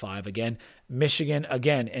number 5 again. Michigan,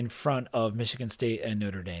 again, in front of Michigan State and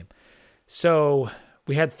Notre Dame. So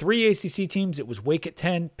we had 3 ACC teams. It was Wake at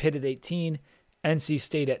 10, Pitt at 18, NC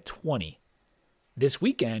State at 20. This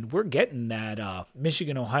weekend, we're getting that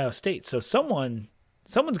Michigan, Ohio State. So someone's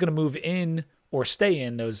going to move in or stay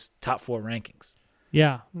in those top 4 rankings.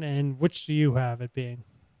 Yeah, and which do you have it being?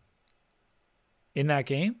 In that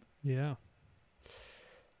game? Yeah.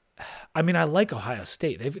 I mean, I like Ohio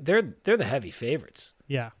State. They're the heavy favorites.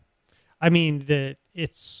 Yeah. I mean,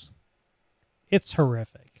 it's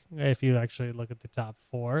horrific if you actually look at the top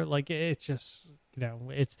 4. Like, it's just,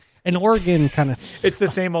 it's an Oregon kind of. It's the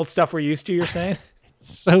same old stuff we're used to, you're saying?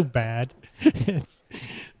 It's so bad.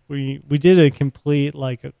 We did a complete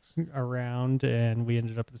around, and we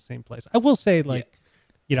ended up at the same place. I will say,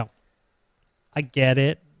 I get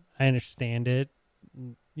it. I understand it.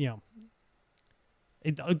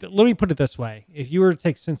 Let me put it this way. If you were to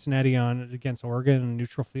take Cincinnati on against Oregon in a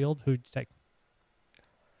neutral field, who'd you take?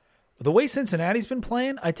 The way Cincinnati's been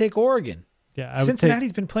playing, I take Oregon. Yeah,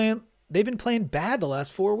 Cincinnati's been playing. They've been playing bad the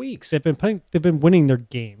last 4 weeks. They've been winning their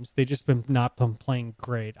games. They just not been playing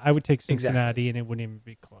great. I would take Cincinnati, and it wouldn't even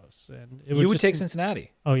be close. And you would take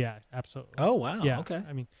Cincinnati? Oh yeah, absolutely. Oh wow. Yeah. Okay.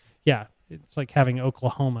 I mean, yeah, it's like having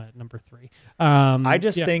Oklahoma at number 3. I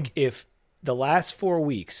just think if the last 4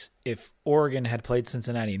 weeks, if Oregon had played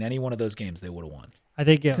Cincinnati in any one of those games, they would have won. I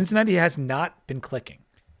think Cincinnati has not been clicking.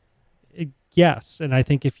 Yes, and I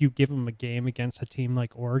think if you give them a game against a team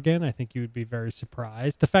like Oregon, I think you would be very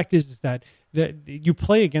surprised. The fact is that you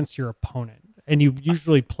play against your opponent, and you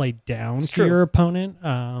usually play down to your opponent.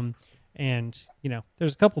 And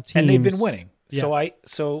there's a couple teams, and they've been winning. Yes.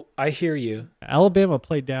 So I hear you. Alabama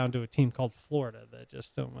played down to a team called Florida that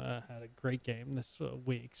just had a great game this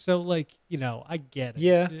week. So I get it.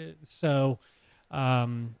 Yeah. So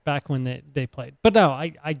back when they played, but no,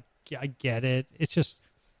 I get it. It's just.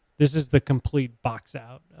 This is the complete box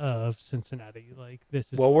out of Cincinnati.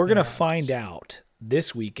 This is we're going to find out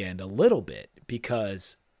this weekend a little bit,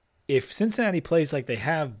 because if Cincinnati plays like they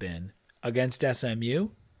have been against SMU,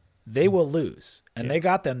 they will lose, and they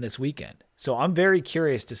got them this weekend. So I'm very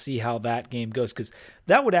curious to see how that game goes, because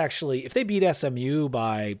that would actually, if they beat SMU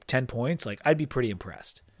by 10 points, I'd be pretty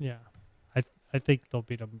impressed. Yeah, I think they'll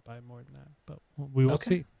beat them by more than that, but we will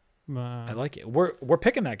see. I like it. We're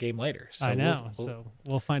picking that game later. So I know. So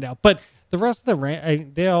we'll find out. But the rest of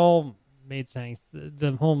they all made sense.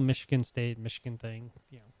 The whole Michigan thing,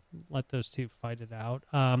 let those two fight it out.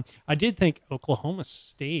 I did think Oklahoma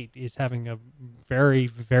State is having a very,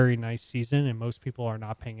 very nice season, and most people are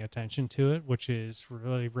not paying attention to it, which is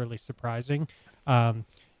really, really surprising.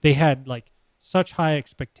 They had such high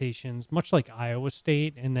expectations, much like Iowa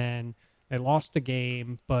State, and then they lost a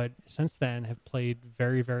game, but since then have played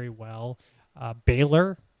very, very well.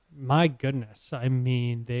 Baylor, my goodness, I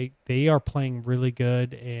mean, they are playing really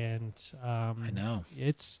good, and I know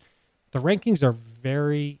the rankings are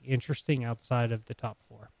very interesting outside of the top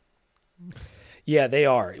 4. Yeah, they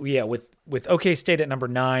are. Yeah, with OK State at number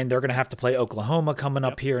 9, they're going to have to play Oklahoma coming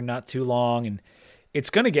up here in not too long, and it's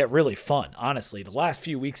going to get really fun. Honestly, the last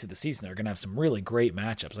few weeks of the season, they're going to have some really great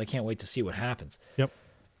matchups. I can't wait to see what happens. Yep.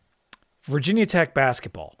 Virginia Tech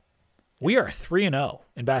basketball. We are 3-0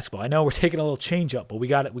 in basketball. I know we're taking a little change up, but we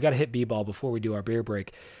got to hit B-ball before we do our beer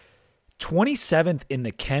break. 27th in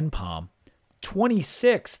the Ken Palm,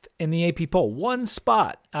 26th in the AP poll. One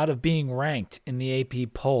spot out of being ranked in the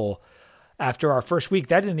AP poll after our first week.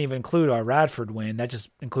 That didn't even include our Radford win. That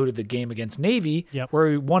just included the game against Navy, where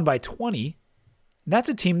we won by 20. That's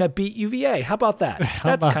a team that beat UVA. How about that?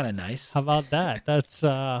 That's kind of nice. How about that? That's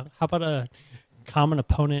how about a common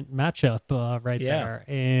opponent matchup there,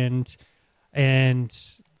 and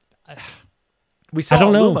we saw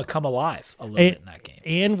Luma come alive a little bit in that game.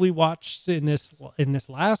 And we watched in this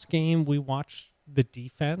last game, we watched the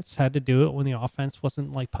defense had to do it when the offense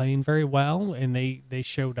wasn't playing very well, and they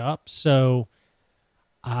showed up. So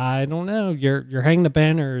I don't know. Your hang the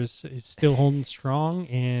banners is still holding strong,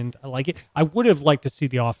 and I like it. I would have liked to see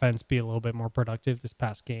the offense be a little bit more productive this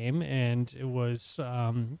past game, and it was,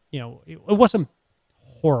 it wasn't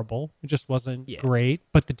horrible. It just wasn't great,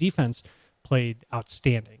 but the defense played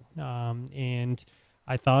outstanding, and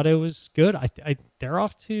I thought it was good. They're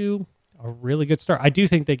off to a really good start. I do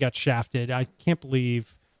think they got shafted. I can't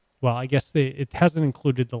believe. Well, I guess it hasn't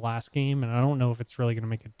included the last game, and I don't know if it's really going to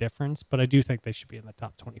make a difference, but I do think they should be in the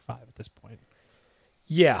top 25 at this point.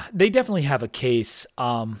 Yeah, they definitely have a case.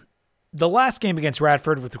 The last game against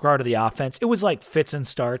Radford, with regard to the offense, it was fits and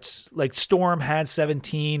starts. Storm had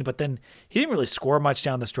 17, but then he didn't really score much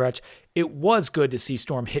down the stretch. It was good to see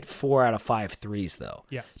Storm hit 4 out of 5 threes, though.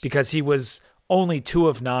 Yes. Because he was only 2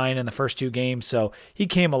 of 9 in the first 2 games, so he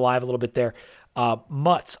came alive a little bit there.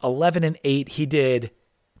 Mutz, 11 and 8, he did.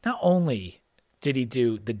 Not only did he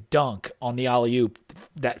do the dunk on the alley-oop,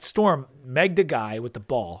 that Storm megged a guy with the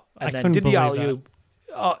ball, and then did the alley-oop,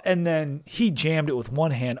 and then he jammed it with one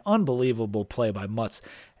hand. Unbelievable play by Mutz.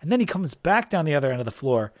 And then he comes back down the other end of the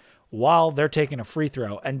floor while they're taking a free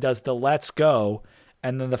throw and does the let's go,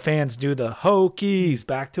 and then the fans do the Hokies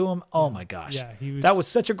back to him. Oh, my gosh. Yeah, that was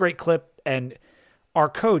such a great clip, and our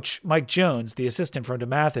coach, Mike Jones, the assistant from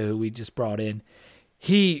DeMatha, who we just brought in,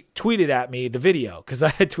 he tweeted at me the video because I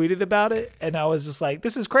had tweeted about it, and I was just like,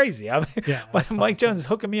 this is crazy. Mike Jones is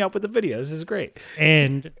hooking me up with the video. This is great.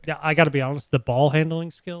 And I got to be honest, the ball handling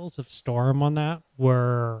skills of Storm on that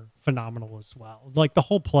were phenomenal as well. The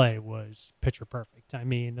whole play was picture perfect. I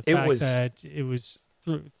mean, the fact that it was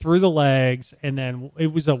through the legs, and then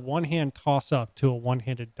it was a one-hand toss-up to a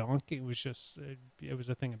one-handed dunk. It was just, it was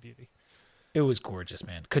a thing of beauty. It was gorgeous,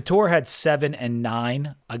 man. Couture had 7 and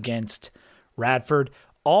 9 against Radford.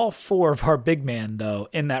 All 4 of our big man, though,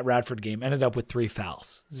 in that Radford game ended up with 3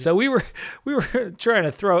 fouls. Yes. So we were trying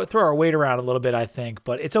to throw our weight around a little bit, I think,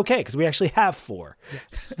 but it's okay because we actually have 4.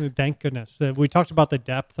 Yes. Thank goodness. We talked about the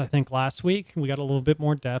depth, I think, last week. We got a little bit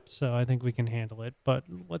more depth, so I think we can handle it. But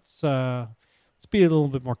let's be a little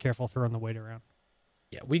bit more careful throwing the weight around.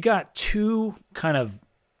 Yeah, we got two kind of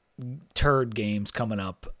turd games coming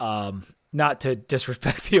up. Not to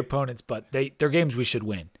disrespect the opponents, but they're games we should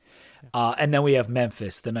win. And then we have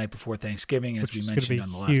Memphis the night before Thanksgiving, as we mentioned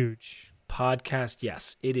on the last podcast.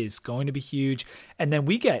 Yes, it is going to be huge. And then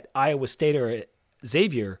we get Iowa State or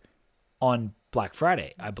Xavier on Black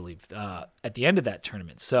Friday, I believe, at the end of that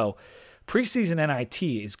tournament. So preseason NIT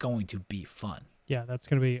is going to be fun. Yeah, that's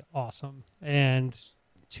going to be awesome. And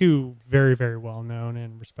two very, very well-known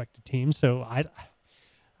and respected teams. So,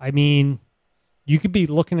 I mean, you could be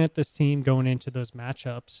looking at this team going into those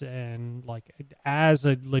matchups and, like, as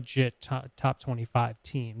a legit top 25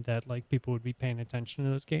 team that, like, people would be paying attention to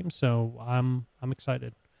those games. So I'm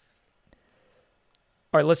excited.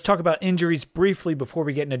 All right, let's talk about injuries briefly before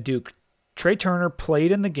we get into Duke. Trey Turner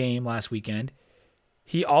played in the game last weekend.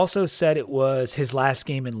 He also said it was his last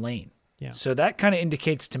game in Lane. Yeah. So that kind of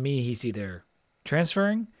indicates to me he's either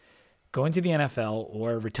transferring, going to the NFL,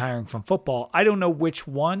 or retiring from football. I don't know which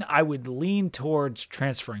one. I would lean towards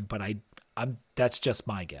transferring, but I'm that's just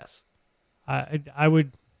my guess. I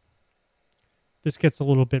would. This gets a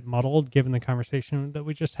little bit muddled given the conversation that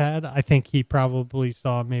we just had. I think he probably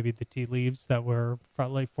saw maybe the tea leaves that were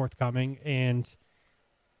probably forthcoming, and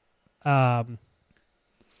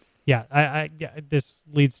this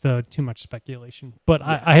leads to too much speculation. But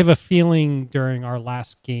yeah. I have a feeling during our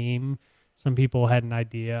last game, some people had an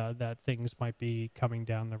idea that things might be coming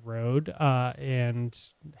down the road, and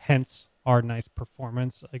hence our nice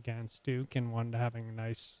performance against Duke and wanted to having a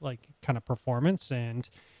nice kind of performance. And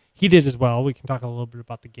he did as well. We can talk a little bit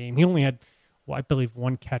about the game. He only had, I believe,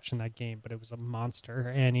 one catch in that game, but it was a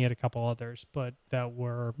monster. And he had a couple others, but that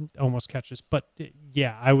were almost catches. But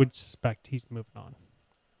yeah, I would suspect he's moving on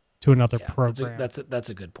to another program. That's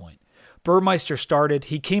a good point. Burmeister started.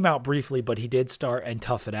 He came out briefly, but he did start and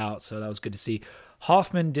tough it out, so that was good to see.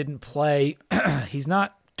 Hoffman didn't play. He's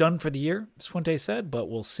not done for the year, as Fuente said, but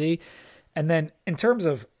we'll see. And then in terms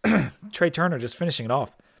of Trey Turner, just finishing it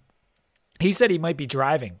off, he said he might be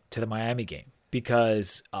driving to the Miami game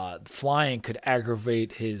because flying could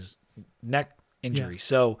aggravate his neck injury. Yeah.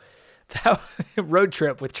 So that road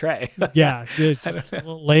trip with Trey. Yeah, just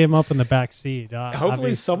lay him up in the back seat. Hopefully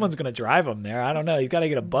obviously someone's going to drive him there. I don't know. He's got to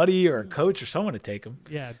get a buddy or a coach or someone to take him.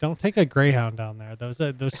 Yeah, don't take a Greyhound down there.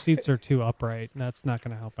 Those seats are too upright, and that's not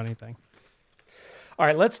going to help anything. All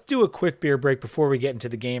right, let's do a quick beer break before we get into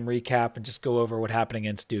the game recap and just go over what happened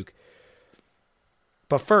against Duke.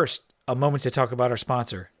 But first, a moment to talk about our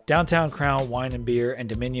sponsor, Downtown Crown Wine and Beer and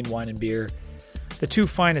Dominion Wine and Beer, the two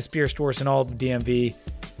finest beer stores in all of the DMV.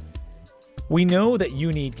 We know that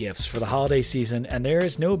you need gifts for the holiday season, and there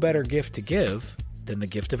is no better gift to give than the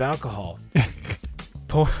gift of alcohol.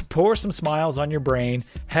 Pour some smiles on your brain,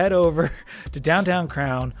 head over to Downtown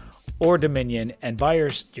Crown or Dominion and buy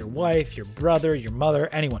your wife, your brother, your mother,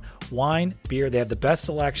 anyone, wine, beer. They have the best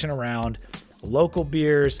selection around, local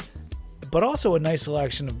beers, but also a nice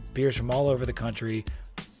selection of beers from all over the country.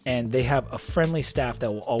 And they have a friendly staff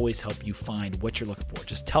that will always help you find what you're looking for.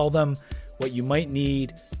 Just tell them what you might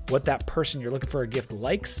need, what that person you're looking for a gift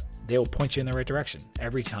likes. They will point you in the right direction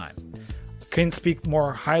every time. Couldn't speak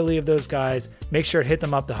more highly of those guys. Make sure to hit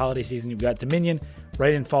them up the holiday season. You've got Dominion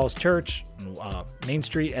right in Falls Church, Main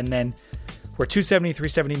Street, and then where 270,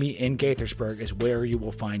 370 meet in Gaithersburg is where you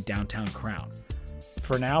will find Downtown Crown.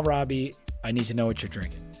 For now, Robbie, I need to know what you're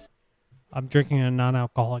drinking. I'm drinking a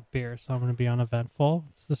non-alcoholic beer, so I'm going to be uneventful.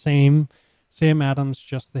 It's the same Sam Adams,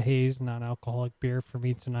 just the haze, non-alcoholic beer for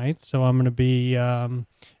me tonight. So I'm going to be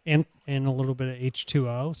in a little bit of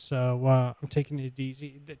H2O. So I'm taking it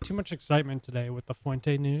easy. Too much excitement today with the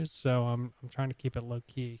Fuente news, so I'm trying to keep it low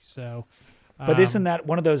key. So, but isn't that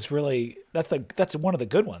one of those really? That's one of the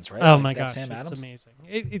good ones, right? Oh my gosh, Sam Adams? It's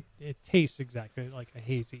amazing. It tastes exactly like a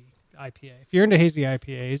hazy IPA. If you're into hazy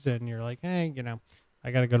IPAs and you're like, hey, I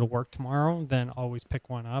got to go to work tomorrow, then always pick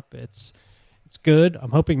one up. It's good.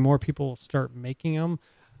 I'm hoping more people start making them.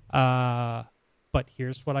 But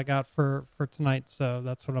here's what I got for tonight, so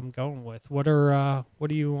that's what I'm going with. What are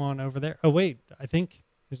you on over there? Oh wait,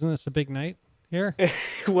 isn't this a big night here?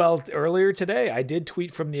 Well, earlier today I did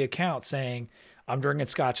tweet from the account saying I'm drinking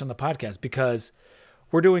scotch on the podcast because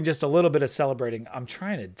we're doing just a little bit of celebrating. I'm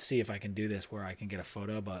trying to see if I can do this where I can get a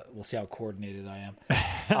photo, but we'll see how coordinated I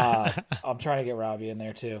am. I'm trying to get Robbie in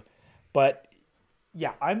there too. But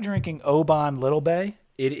yeah, I'm drinking Oban Little Bay.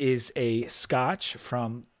 It is a scotch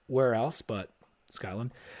from where else but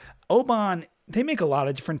Scotland. Oban, they make a lot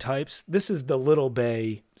of different types. This is the Little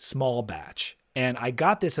Bay small batch. And I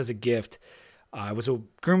got this as a gift. I was a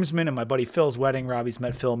groomsman at my buddy Phil's wedding. Robbie's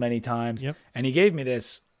met Phil many times. Yep. And he gave me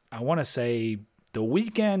this, I want to say, the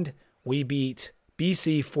weekend we beat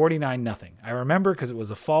BC 49-0. I remember because it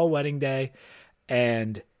was a fall wedding day,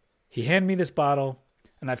 and he handed me this bottle,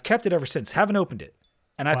 and I've kept it ever since. Haven't opened it.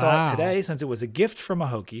 And I thought today, since it was a gift from a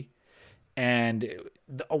Hokie, and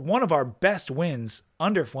one of our best wins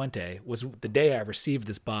under Fuente was the day I received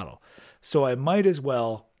this bottle. So I might as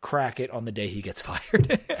well crack it on the day he gets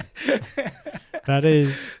fired. That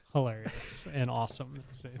is hilarious and awesome.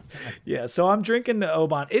 Yeah, so I'm drinking the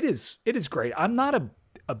Oban. It is great. I'm not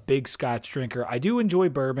a big Scotch drinker. I do enjoy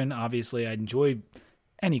bourbon. Obviously, I enjoy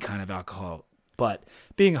any kind of alcohol. But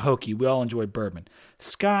being a Hokie, we all enjoy bourbon.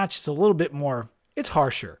 Scotch is a little bit more, it's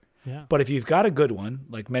harsher. Yeah. But if you've got a good one,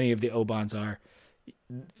 like many of the Obans are,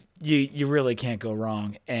 you really can't go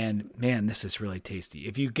wrong. And man, this is really tasty.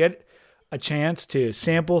 If you get a chance to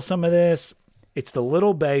sample some of this, it's the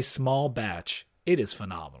Little Bay small batch. It is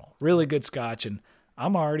phenomenal. Really good Scotch, and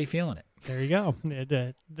I'm already feeling it. There you go.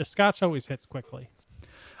 The Scotch always hits quickly.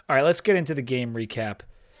 All right, let's get into the game recap.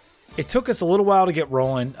 It took us a little while to get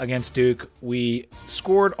rolling against Duke. We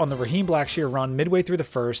scored on the Raheem Blackshear run midway through the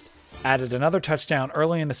first, added another touchdown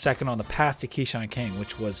early in the second on the pass to Keyshawn King,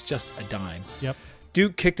 which was just a dime. Yep.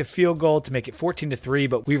 Duke kicked a field goal to make it 14-3,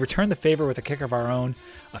 but we returned the favor with a kick of our own,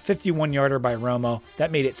 a 51-yarder by Romo.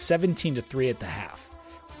 That made it 17-3 at the half.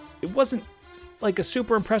 It wasn't like a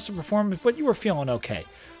super impressive performance, but you were feeling okay.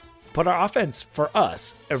 But our offense, for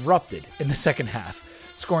us, erupted in the second half,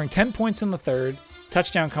 scoring 10 points in the third,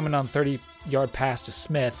 touchdown coming on 30-yard pass to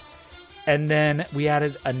Smith, and then we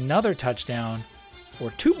added another touchdown,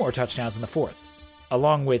 or two more touchdowns in the fourth,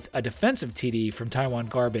 along with a defensive TD from Taiwan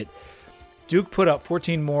Garbett. Duke put up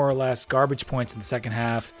 14 more or less garbage points in the second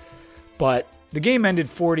half, but the game ended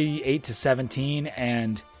 48-17,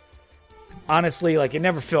 and honestly, like, it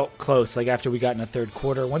never felt close. Like, after we got in the third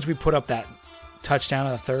quarter, once we put up that touchdown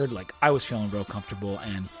in the third, like, I was feeling real comfortable,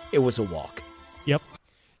 and it was a walk. Yep.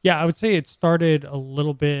 Yeah, I would say it started a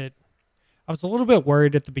little bit. I was a little bit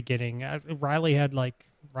worried at the beginning. Riley had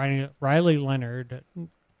Riley Leonard,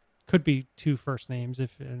 could be two first names,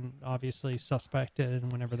 and obviously suspect,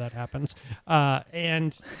 and whenever that happens.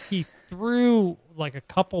 And he threw like a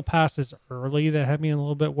couple passes early that had me a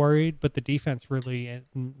little bit worried, but the defense really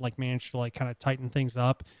managed to kind of tighten things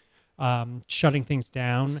up, shutting things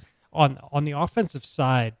down. On the offensive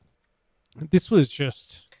side, this was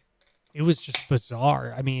just. It was just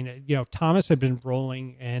bizarre. I mean, Thomas had been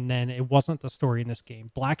rolling, and then it wasn't the story in this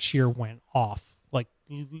game. Blackshear went off,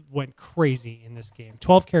 went crazy in this game.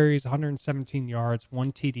 12 carries, 117 yards,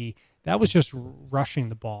 1 TD. That was just rushing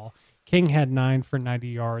the ball. King had 9 for 90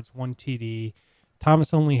 yards, 1 TD.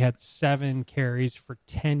 Thomas only had 7 carries for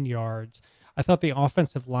 10 yards. I thought the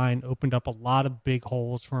offensive line opened up a lot of big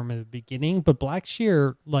holes for him at the beginning, but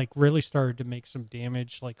Blackshear really started to make some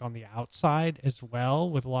damage on the outside as well,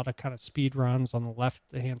 with a lot of kind of speed runs on the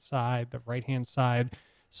left-hand side, the right-hand side,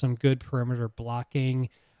 some good perimeter blocking,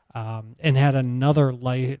 and had another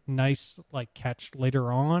nice catch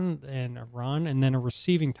later on and a run, and then a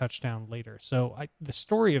receiving touchdown later. So the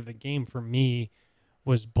story of the game for me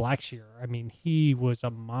was Blackshear. I mean, he was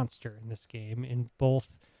a monster in this game in both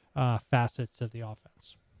facets of the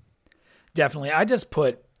offense. Definitely. I just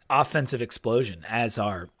put offensive explosion as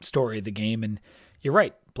our story of the game. And you're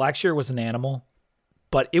right. Blackshear was an animal,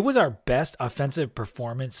 but it was our best offensive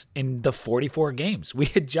performance in the 44 games. We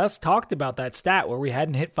had just talked about that stat where we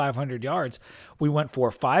hadn't hit 500 yards. We went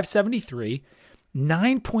for 573,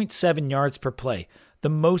 9.7 yards per play, the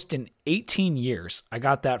most in 18 years. I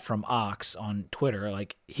got that from Ox on Twitter.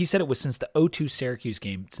 He said it was since the 0-2 Syracuse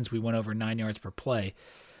game, since we went over 9 yards per play.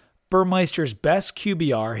 Burmeister's best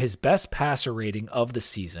QBR, his best passer rating of the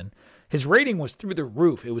season. His rating was through the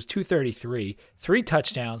roof. It was 233, 3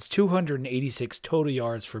 touchdowns, 286 total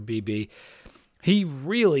yards for BB. He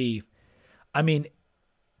really,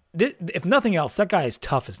 if nothing else, that guy is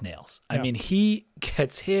tough as nails. Yeah. I mean, he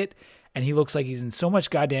gets hit and he looks like he's in so much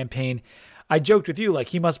goddamn pain. I joked with you,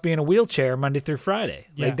 he must be in a wheelchair Monday through Friday.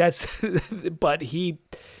 Yeah. But he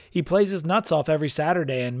plays his nuts off every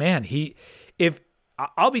Saturday, and man,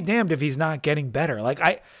 I'll be damned if he's not getting better.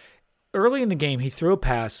 Early in the game, he threw a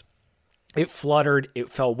pass. It fluttered. It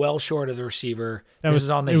fell well short of the receiver. It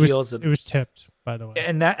was tipped, by the way.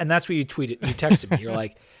 And that's what you tweeted. You texted me. You're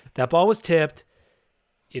like, that ball was tipped.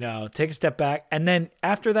 Take a step back. And then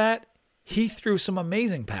after that, he threw some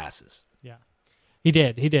amazing passes. Yeah, he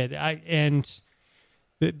did.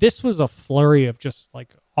 This was a flurry of just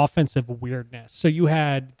offensive weirdness. So you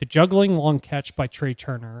had the juggling long catch by Trey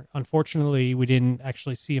Turner. Unfortunately, we didn't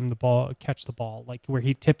actually see him catch the ball, where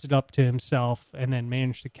he tipped it up to himself and then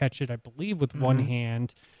managed to catch it, I believe, with one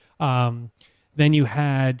hand. Then you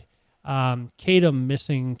had Kadum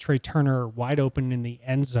missing Trey Turner wide open in the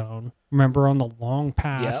end zone. Remember on the long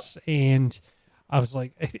pass? Yep. And I was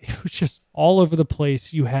like, it was just all over the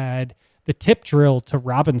place. You had the tip drill to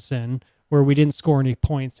Robinson where we didn't score any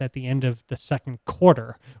points at the end of the second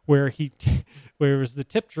quarter, where where it was the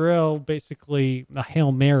tip drill, basically a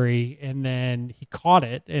Hail Mary, and then he caught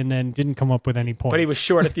it and then didn't come up with any points. But he was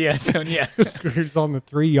short at the end zone, yeah. He was on the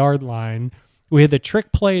 3-yard line. We had the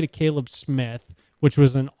trick play to Caleb Smith, which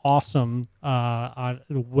was an awesome,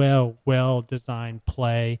 well-designed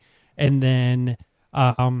play. And then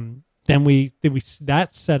that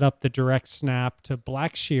set up the direct snap to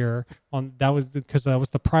Blackshear because that was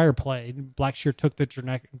the prior play. Blackshear took the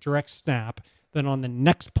direct snap. Then on the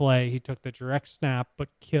next play, he took the direct snap, but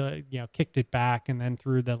kicked it back and then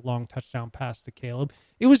threw the long touchdown pass to Caleb.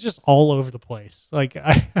 It was just all over the place. Like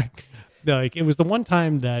it was the one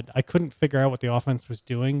time that I couldn't figure out what the offense was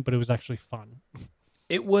doing, but it was actually fun.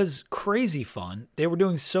 It was crazy fun. They were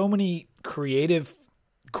doing so many creative,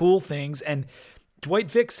 cool things, and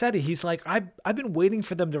Dwight Vick said it. He's like, I've been waiting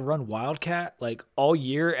for them to run Wildcat like all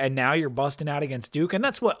year, and now you're busting out against Duke. And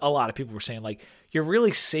that's what a lot of people were saying. Like, you're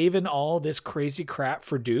really saving all this crazy crap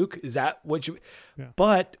for Duke. Is that what you? Yeah.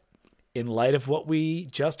 But in light of what we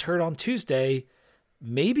just heard on Tuesday,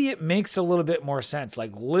 maybe it makes a little bit more sense.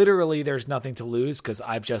 Like, literally, there's nothing to lose because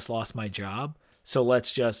I've just lost my job. So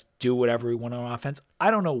let's just do whatever we want on offense.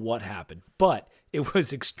 I don't know what happened, but it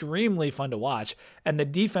was extremely fun to watch. And the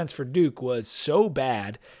defense for Duke was so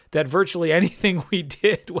bad that virtually anything we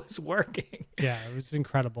did was working. Yeah, it was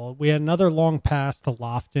incredible. We had another long pass to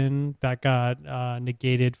Lofton that got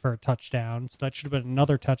negated for a touchdown. So that should have been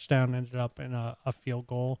another touchdown, ended up in a field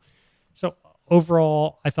goal. So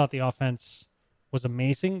overall, I thought the offense was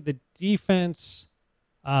amazing. The defense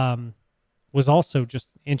was also just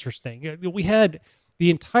interesting. We had the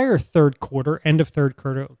entire third quarter, end of third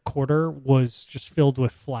quarter was just filled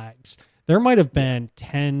with flags. There might have been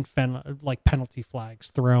 10 penalty flags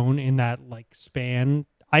thrown in that span.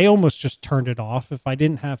 I almost just turned it off. If I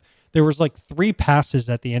didn't have, there was 3 passes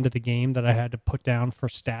at the end of the game that I had to put down for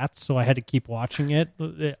stats, so I had to keep watching it.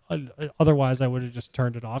 Otherwise, I would have just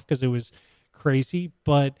turned it off because it was crazy.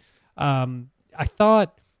 But I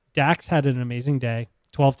thought Dax had an amazing day.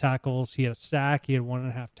 12 tackles. He had a sack. He had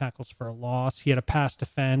 1.5 tackles for a loss. He had a pass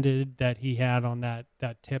defended that he had on that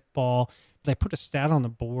tip ball. I put a stat on the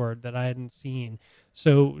board that I hadn't seen.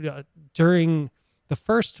 So during the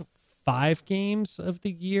first 5 games of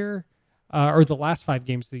the year, or the last 5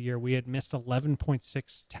 games of the year, we had missed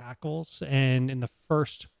 11.6 tackles. And in the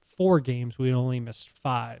first 4 games, we only missed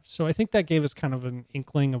 5. So I think that gave us kind of an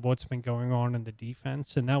inkling of what's been going on in the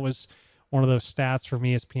defense. And that was one of those stats from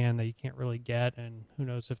ESPN that you can't really get, and who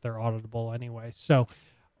knows if they're auditable anyway. So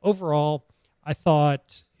overall, I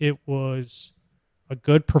thought it was a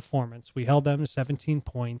good performance. We held them to 17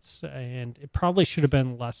 points, and it probably should have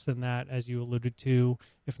been less than that, as you alluded to,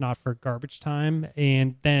 if not for garbage time.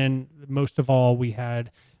 And then most of all, we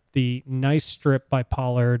had the nice strip by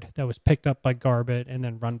Pollard that was picked up by Garbutt and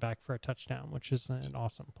then run back for a touchdown, which is an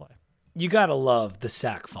awesome play. You got to love the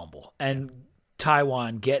sack fumble. And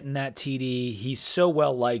Taiwan getting that TD. He's so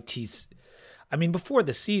well liked. Before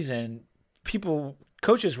the season,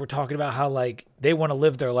 coaches were talking about how they want to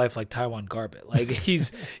live their life like Taiwan Garbutt.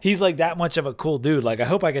 He's like that much of a cool dude. I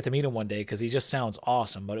hope I get to meet him one day because he just sounds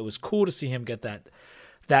awesome. But it was cool to see him get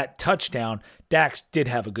that touchdown. Dax did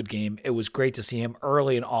have a good game. It was great to see him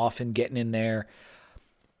early and often getting in there.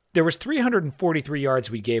 There was 343 yards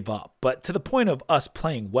we gave up, but to the point of us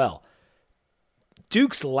playing well.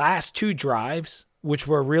 Duke's last 2 drives, which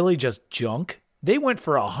were really just junk, they went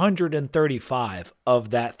for 135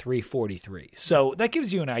 of that 343. So that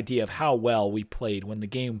gives you an idea of how well we played when the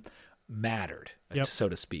game mattered, so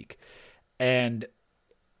to speak. And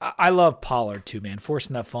I love Pollard too, man,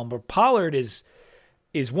 forcing that fumble. Pollard is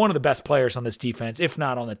one of the best players on this defense, if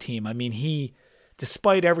not on the team. He,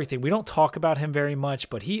 despite everything, we don't talk about him very much,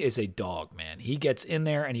 but he is a dog, man. He gets in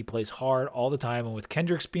there and he plays hard all the time. And with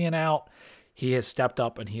Kendricks being out, he has stepped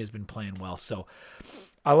up and he has been playing well. So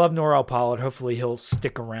I love Norrell Pollard. Hopefully he'll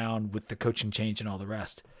stick around with the coaching change and all the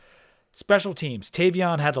rest. Special teams.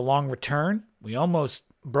 Tavion had a long return. We almost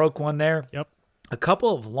broke one there. Yep. A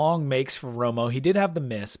couple of long makes for Romo. He did have the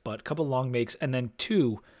miss, but a couple of long makes and then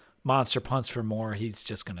 2 monster punts for Moore. He's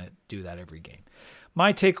just going to do that every game.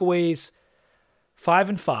 My takeaways,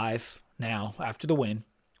 5-5 now after the win.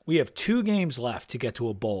 We have 2 games left to get to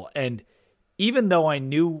a bowl. And even though I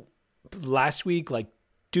knew last week,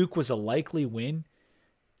 Duke was a likely win,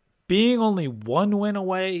 being only 1 win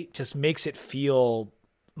away just makes it feel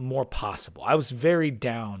more possible. I was very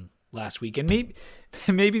down last week, and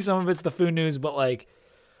maybe some of it's the food news, but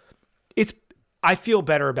I feel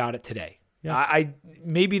better about it today. Yeah. I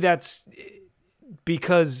maybe that's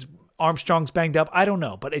because Armstrong's banged up. I don't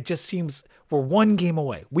know, but it just seems we're one game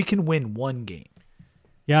away. We can win one game.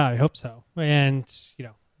 Yeah, I hope so. And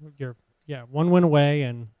you're one win away,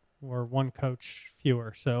 and we're one coach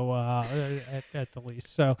fewer. So at the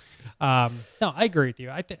least. So no, I agree with you.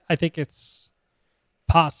 I think it's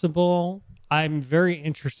possible. I'm very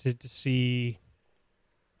interested to see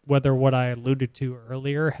whether what I alluded to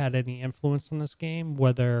earlier had any influence on this game,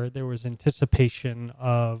 whether there was anticipation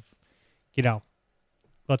of,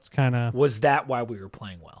 let's kind of... Was that why we were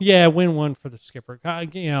playing well? Yeah, win one for the skipper,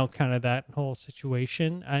 kind of that whole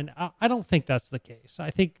situation. And I don't think that's the case. I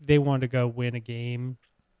think they wanted to go win a game.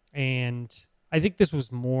 And I think this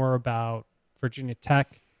was more about Virginia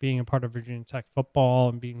Tech being a part of Virginia Tech football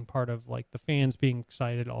and being part of like the fans being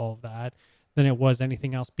excited, all of that, than it was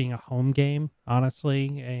anything else being a home game,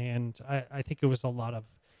 honestly. And I think it was a lot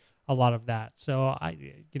of that. So I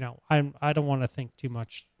don't want to think too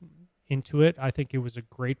much into it. I think it was a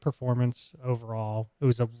great performance overall. It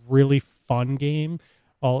was a really fun game.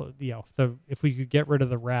 If we could get rid of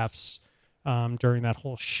the refs during that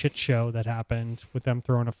whole shit show that happened with them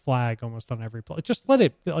throwing a flag almost on every play, just let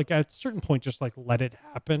it, like at a certain point, just like let it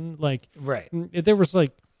happen. Like, right. There was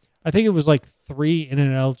like, I think it was like 3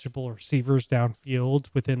 ineligible receivers downfield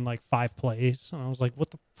within like 5 plays. And I was like,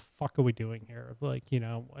 what the fuck are we doing here? Like,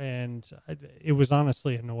 and it was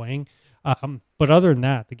honestly annoying. But other than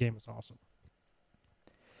that, the game was awesome.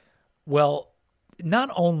 Well,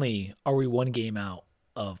 not only are we one game out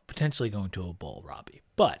of potentially going to a bowl, Robbie,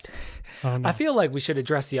 but I feel like we should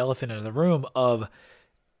address the elephant in the room of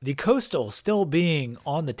the Coastal still being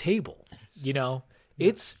on the table.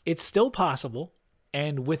 It's still possible.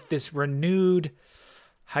 And with this renewed,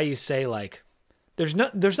 there's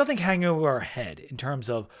nothing hanging over our head in terms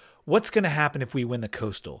of what's going to happen if we win the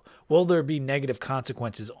Coastal. Will there be negative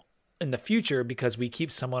consequences in the future because we keep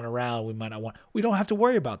someone around we might not want? We don't have to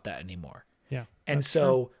worry about that anymore. Yeah. And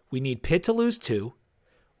so we need Pitt to lose 2.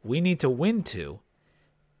 We need to win 2.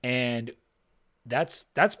 And that's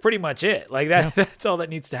pretty much it. Like that, That's all that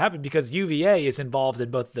needs to happen because UVA is involved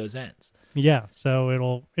in both of those ends. Yeah, so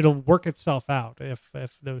it'll work itself out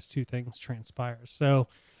if those two things transpire. So,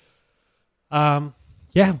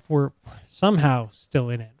 we're somehow still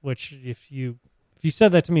in it. Which if you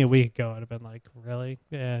said that to me a week ago, I'd have been like, really?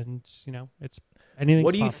 And it's anything.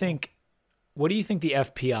 What do you think? What do you think the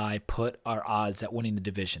FPI put our odds at winning the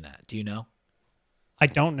division at? Do you know? I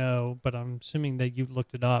don't know, but I'm assuming that you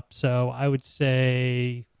looked it up. So I would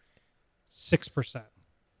say 6%.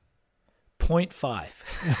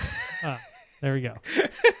 0.5. There we go.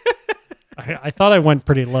 I thought I went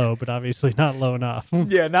pretty low, but obviously not low enough.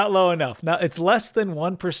 Yeah, not low enough. Now it's less than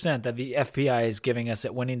 1% that the FPI is giving us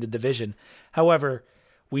at winning the division. However,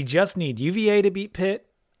 we just need UVA to beat Pitt,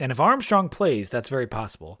 and if Armstrong plays, that's very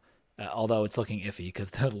possible. Although it's looking iffy because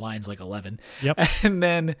the line's like 11. Yep. And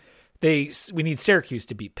then we need Syracuse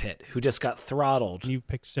to beat Pitt, who just got throttled. You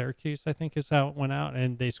picked Syracuse, I think, is how it went out,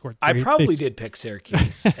 and they scored 3. I probably did pick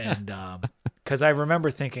Syracuse, and because I remember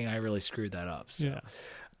thinking I really screwed that up. So. Yeah.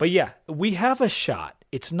 But yeah, we have a shot.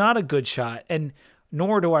 It's not a good shot, and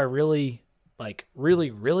nor do I really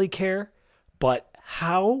care. But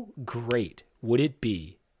how great would it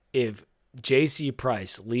be if J.C.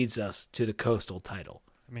 Price leads us to the Coastal title?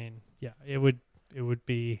 I mean, yeah, it would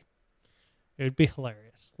be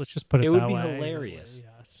hilarious. Let's just put it that way. It would be hilarious. Yeah.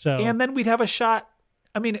 So, and then we'd have a shot.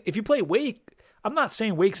 I mean, if you play Wake, I'm not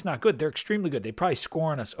saying Wake's not good. They're extremely good. They probably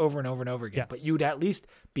score on us over and over and over again. Yes. But you'd at least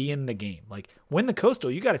be in the game. Like, win the Coastal,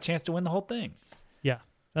 you got a chance to win the whole thing. Yeah,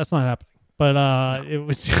 that's not happening. But no, it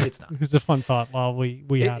was it's not. It was a fun thought while we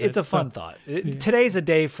had it. It's a fun thought. Today's a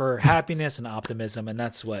day for happiness and optimism, and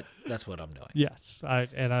that's what I'm doing. Yes,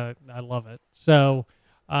 I love it. So,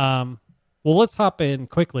 well, let's hop in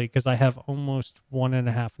quickly because I have almost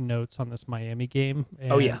 1.5 notes on this Miami game. And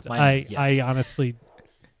Miami, yes. I honestly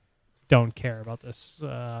don't care about this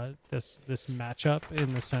this matchup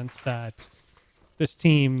in the sense that this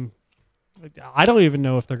team, I don't even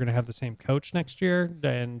know if they're going to have the same coach next year,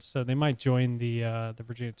 and so they might join the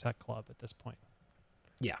Virginia Tech club at this point.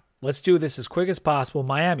 Yeah, let's do this as quick as possible.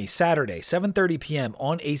 Miami, Saturday, 7:30 p.m.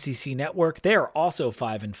 on ACC Network. They are also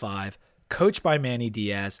 5-5, coached by Manny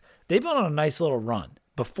Diaz. They've been on a nice little run.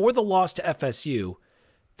 Before the loss to FSU,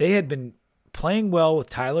 they had been playing well with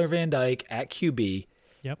Tyler Van Dyke at QB.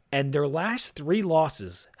 Yep. And their last 3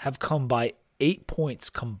 losses have come by 8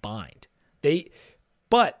 points combined.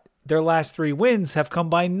 But their last 3 wins have come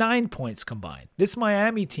by 9 points combined. This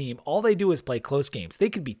Miami team, all they do is play close games.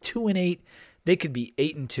 They could be 2-8. They could be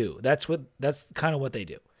 8-2. That's kind of what they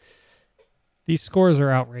do. These scores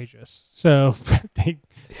are outrageous. So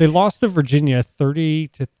they lost to Virginia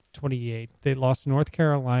 30-28. They lost to North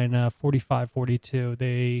Carolina 45-42.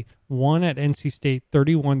 They won at NC State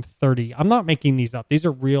 31-30. I'm not making these up. These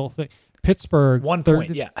are real things. Pittsburgh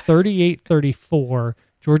 38-34.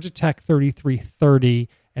 Georgia Tech 33-30.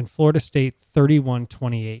 And Florida State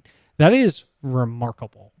 31-28. That is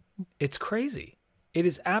remarkable. It's crazy. It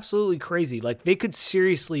is absolutely crazy. Like, they could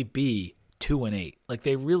seriously be 2-8. Like,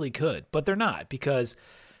 they really could, but they're not, because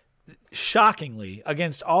shockingly,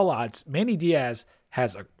 against all odds, Manny Diaz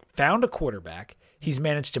has found a quarterback. He's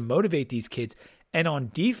managed to motivate these kids, and on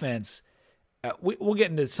defense, we'll get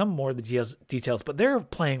into some more of the details, but they're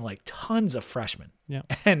playing like tons of freshmen,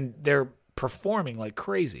 and they're performing like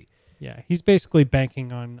crazy. Yeah, he's basically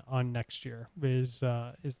banking on next year is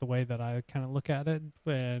the way that I kind of look at it.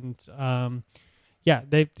 And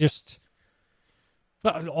they've just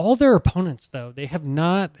all their opponents, though, they have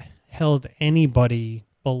not held anybody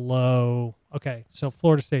below. Okay, so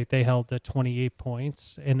Florida State, they held to 28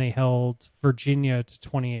 points, and they held Virginia to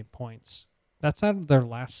 28 points. That's out of their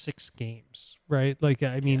last 6 games, right? Like,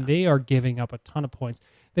 I mean, they are giving up a ton of points.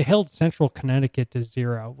 They held Central Connecticut to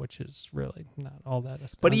 0, which is really not all that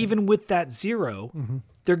astounding. But even with that 0,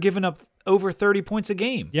 they're giving up over 30 points a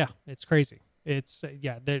game. Yeah, it's crazy. It's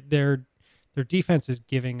their defense is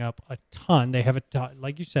giving up a ton. They have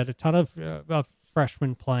like you said, a ton of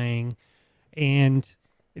freshmen playing, and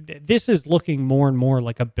this is looking more and more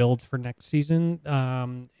like a build for next season.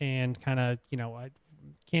 And kind of, I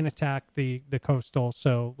can't attack the Coastal,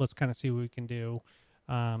 so let's kind of see what we can do.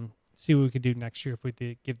 See what we could do next year if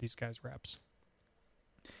we give these guys reps.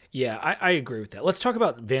 Yeah, I agree with that. Let's talk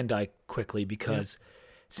about Van Dyke quickly, because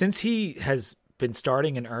since he has been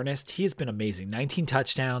starting in earnest, he has been amazing. 19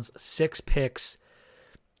 touchdowns, 6 picks,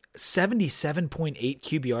 77.8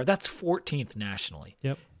 QBR. That's 14th nationally.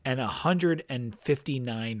 Yep. And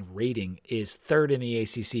 159 rating is 3rd in the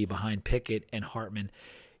ACC behind Pickett and Hartman.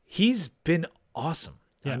 He's been awesome.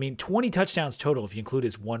 Yeah. I mean, 20 touchdowns total if you include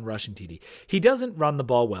his 1 rushing TD. He doesn't run the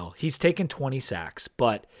ball well. He's taken 20 sacks,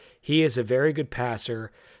 but he is a very good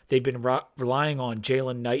passer. They've been relying on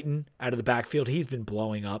Jalen Knighton out of the backfield. He's been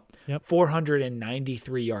blowing up.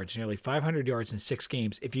 493 yards, nearly 500 yards in 6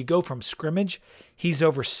 games. If you go from scrimmage, he's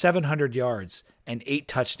over 700 yards and 8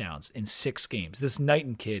 touchdowns in 6 games. This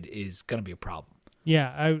Knighton kid is going to be a problem.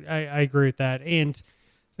 Yeah, I agree with that. And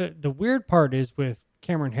the weird part is with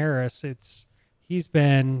Cameron Harris, he's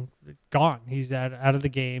been gone. He's out of the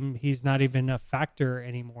game. He's not even a factor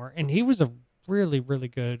anymore. And he was a really, really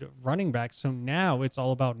good running back. So now it's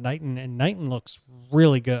all about Knighton, and Knighton looks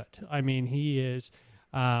really good. I mean, he is,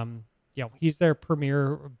 he's their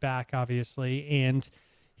premier back, obviously. And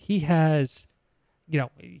he has,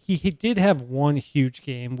 he did have one huge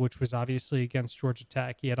game, which was obviously against Georgia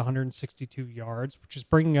Tech. He had 162 yards, which is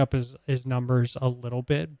bringing up his numbers a little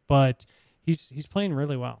bit, but he's playing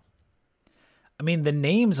really well. I mean, the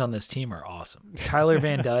names on this team are awesome. Tyler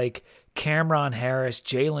Van Dyke, Cameron Harris,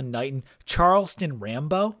 Jalen Knighton, Charleston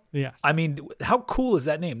Rambo. Yes. I mean, how cool is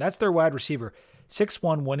that name? That's their wide receiver, 6'1",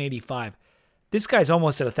 185. This guy's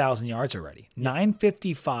almost at 1,000 yards already.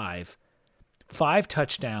 955, 5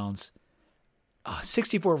 touchdowns,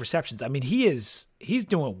 64 receptions. I mean, he's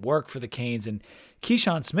doing work for the Canes. And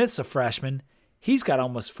Keyshawn Smith's a freshman. He's got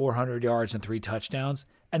almost 400 yards and 3 touchdowns.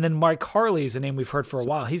 And then Mike Harley is a name we've heard for a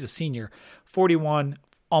while. He's a senior, 41,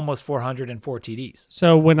 almost 404 TDs.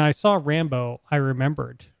 So when I saw Rambo, I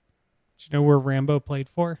remembered. Do you know where Rambo played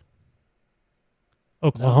for?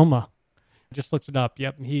 Oklahoma. No. Just looked it up.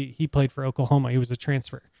 Yep, he played for Oklahoma. He was a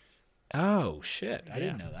transfer. Oh, shit. I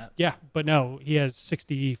didn't know that. Yeah, but no, he has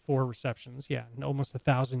 64 receptions. Yeah, almost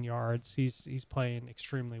 1,000 yards. He's playing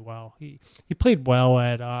extremely well. He played well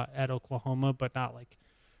at Oklahoma, but not like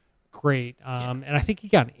great. And I think he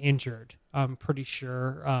got injured, I'm pretty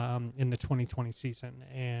sure, in the 2020 season.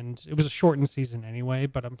 And it was a shortened season anyway,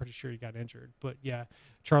 but I'm pretty sure he got injured. But yeah,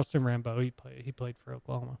 Charleston Rambo, he played for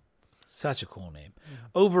Oklahoma. Such a cool name. Mm-hmm.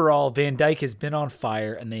 Overall, Van Dyke has been on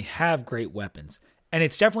fire, and they have great weapons. And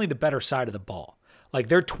it's definitely the better side of the ball. Like,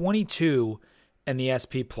 they're 22 in the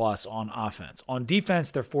SP plus on offense. On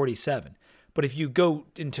defense, they're 47. But if you go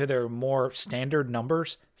into their more standard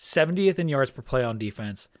numbers, 70th in yards per play on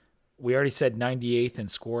defense. We already said 98th in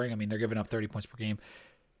scoring. I mean, they're giving up 30 points per game.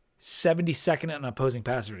 72nd in opposing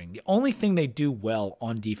passer rating. The only thing they do well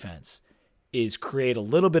on defense is create a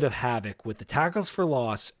little bit of havoc with the tackles for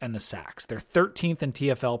loss and the sacks. They're 13th in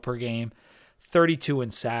TFL per game, 32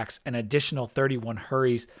 in sacks, an additional 31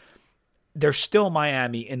 hurries. They're still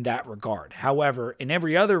Miami in that regard. However, in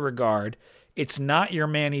every other regard, it's not your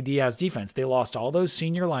Manny Diaz defense. They lost all those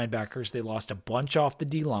senior linebackers. They lost a bunch off the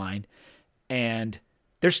D-line. And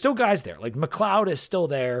there's still guys there. Like McLeod is still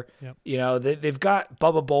there. Yep. You know, they've got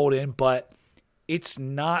Bubba Bolden, but it's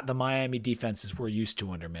not the Miami defenses we're used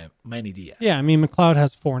to under Manny Diaz. Yeah, I mean, McLeod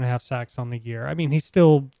has 4.5 sacks on the year. I mean, he's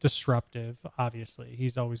still disruptive, obviously.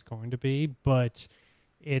 He's always going to be, but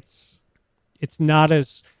it's not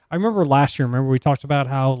as... I remember last year, we talked about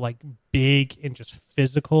how like big and just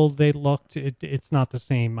physical they looked. It's not the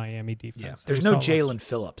same Miami defense. Yeah, there's no Jalen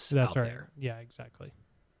Phillips out there. Yeah, exactly.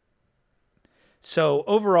 So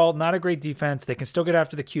overall, not a great defense. They can still get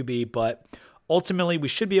after the QB, but ultimately we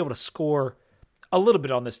should be able to score a little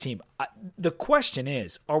bit on this team. The question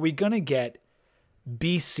is, are we going to get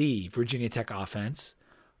BC, Virginia Tech offense,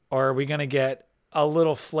 or are we going to get a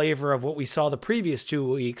little flavor of what we saw the previous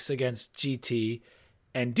 2 weeks against GT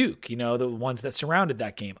and Duke, you know, the ones that surrounded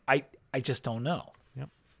that game? I just don't know. Yep.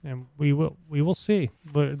 And we will see.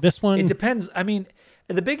 But this one, it depends. I mean,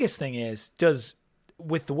 the biggest thing is,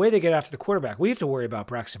 with the way they get after the quarterback, we have to worry about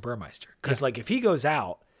Braxton Burmeister, because like if he goes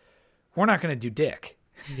out, we're not going to do dick.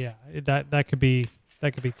 Yeah, that could be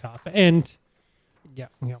tough. And yeah,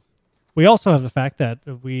 we also have the fact that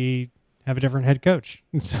we have a different head coach.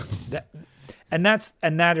 that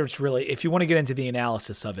is really, if you want to get into the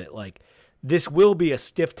analysis of it, like this will be a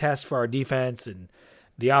stiff test for our defense, and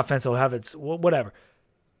the offense will have its whatever.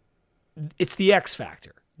 It's the X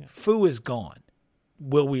factor. Yeah. Fu is gone.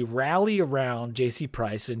 Will we rally around J.C.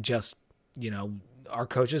 Price and just, you know, our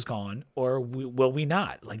coach is gone, or will we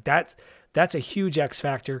not? Like that's a huge X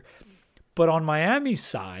factor. But on Miami's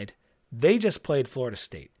side, they just played Florida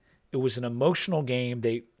State. It was an emotional game.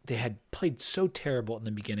 They had played so terrible in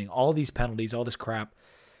the beginning, all these penalties, all this crap.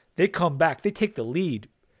 They come back, they take the lead,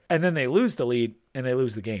 and then they lose the lead and they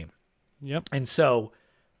lose the game. Yep. And so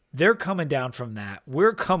they're coming down from that.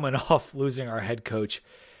 We're coming off losing our head coach.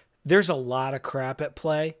 There's a lot of crap at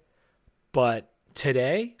play, but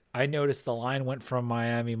today I noticed the line went from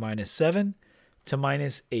Miami -7 to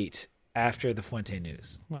 -8 after the Fuente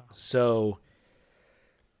news. Wow. So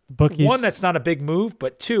bookies, one, that's not a big move,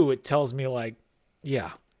 but two, it tells me like,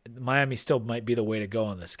 yeah, Miami still might be the way to go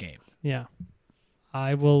on this game. Yeah.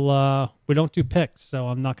 I will we don't do picks, so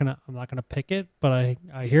I'm not gonna pick it, but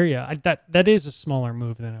I hear you. That is a smaller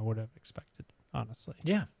move than I would have expected, honestly.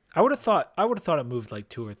 Yeah. I would have thought it moved like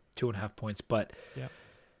 2 or 2.5 points, but yeah.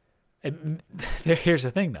 Here's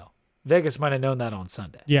the thing though. Vegas might have known that on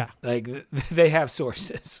Sunday. Yeah. Like they have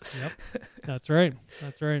sources. Yep. That's right.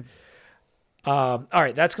 All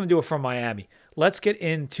right, that's going to do it from Miami. Let's get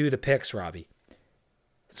into the picks, Robbie.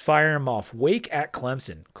 Let's fire them off. Wake at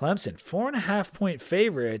Clemson. Clemson, 4.5-point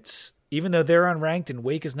favorites, even though they're unranked and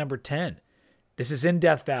Wake is number 10. This is in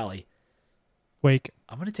Death Valley. Wake.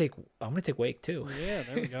 I'm gonna take Wake too. Yeah,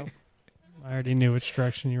 there we go. I already knew which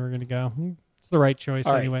direction you were going to go. It's the right choice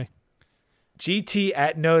anyway. GT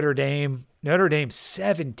at Notre Dame. Notre Dame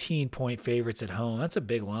 17-point favorites at home. That's a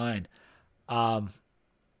big line. Notre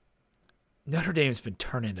Dame's been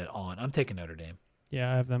turning it on. I'm taking Notre Dame.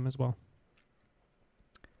 Yeah, I have them as well.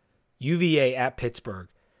 UVA at Pittsburgh.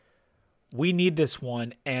 We need this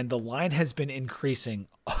one, and the line has been increasing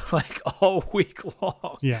like all week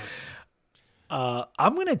long. Yes.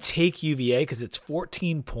 I'm going to take UVA because it's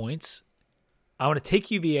 14 points. I want to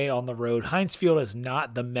take UVA on the road. Heinz Field is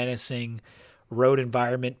not the menacing road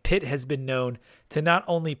environment. Pitt has been known to not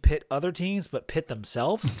only pit other teams, but pit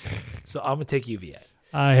themselves. So I'm going to take UVA.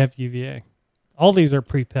 I have UVA. All these are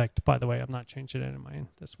pre-picked, by the way. I'm not changing any of mine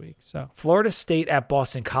this week. So Florida State at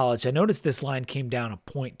Boston College. I noticed this line came down a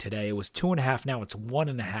point today. It was 2.5. Now it's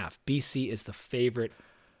 1.5. BC is the favorite.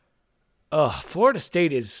 Florida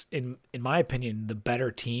State is, in my opinion, the better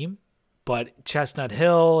team. But Chestnut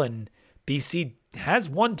Hill and BC has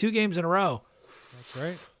won 2 games in a row. That's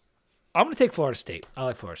right. I'm going to take Florida State. I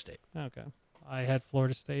like Florida State. Okay. I had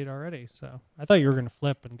Florida State already, so I thought you were going to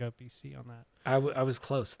flip and go BC on that. I was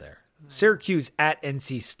close there. Syracuse at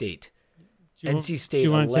NC State. NC State. Do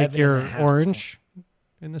you want to take your orange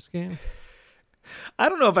in this game? I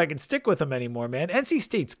don't know if I can stick with them anymore, man. NC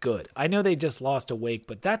State's good. I know they just lost to Wake,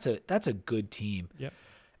 but that's a good team. Yep.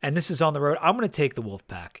 And this is on the road. I'm going to take the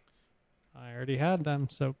Wolfpack. I already had them,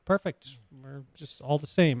 so perfect. We're just all the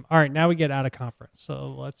same. All right, now we get out of conference.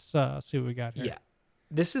 So let's see what we got here. Yeah.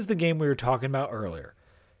 This is the game we were talking about earlier.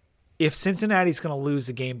 If Cincinnati's going to lose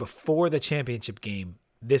the game before the championship game,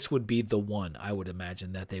 this would be the one I would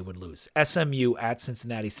imagine that they would lose. SMU at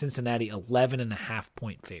Cincinnati. Cincinnati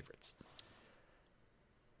 11.5-point favorites.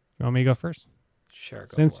 You want me to go first? Sure,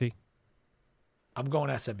 go Cincy. for it. I'm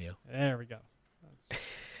going SMU. There we go.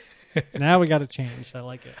 Now we got to change. I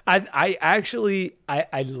like it. I actually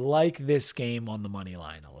like this game on the money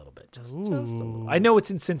line a little bit. Just a little. I know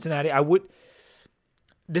it's in Cincinnati.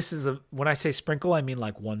 this is when I say sprinkle, I mean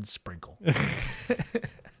like one sprinkle.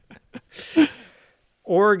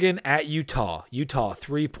 Oregon at Utah. Utah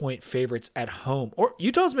 3-point favorites at home. Or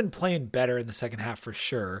Utah's been playing better in the second half for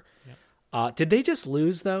sure. Yep. Did they just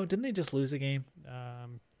lose though? Didn't they just lose a game?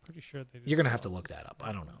 Pretty sure they. You're gonna have to look that up.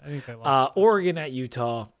 I don't know. I think they lost. Oregon at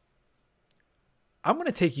Utah. I'm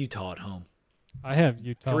gonna take Utah at home. I have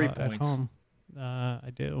Utah 3 at points. home.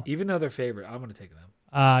 I do. Even though they're favorite, I'm gonna take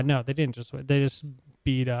them. No, they didn't just win. They just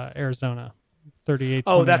beat Arizona 38-29.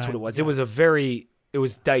 Oh, that's what it was. Yeah. It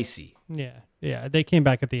was dicey. Yeah. They came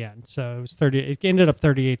back at the end, so it was 30. It ended up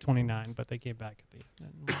 38-29, but they came back at the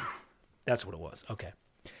end. That's what it was. Okay.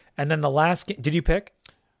 And then the last game, did you pick?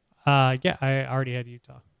 Yeah, I already had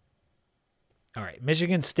Utah. All right.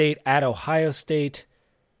 Michigan State at Ohio State.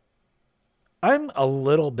 I'm a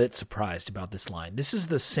little bit surprised about this line. This is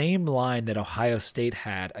the same line that Ohio State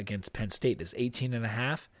had against Penn State. It's 18.5.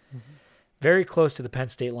 Mm-hmm. Very close to the Penn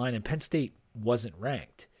State line, and Penn State wasn't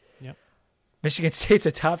ranked. Yep. Michigan State's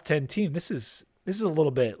a top 10 team. This is a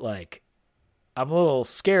little bit like, I'm a little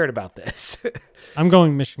scared about this. I'm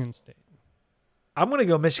going Michigan State. I'm going to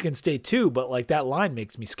go Michigan State too, but like that line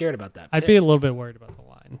makes me scared about that. I'd be a little bit worried about the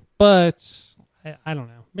line, but I don't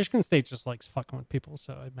know. Michigan State just likes fucking with people,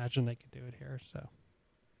 so I imagine they could do it here. So,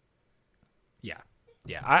 yeah.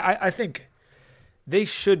 I think they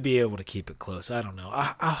should be able to keep it close. I don't know.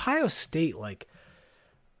 Ohio State, like,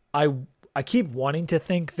 I keep wanting to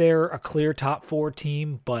think they're a clear top 4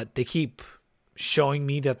 team, but they keep showing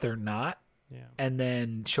me that they're not, and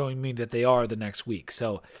then showing me that they are the next week.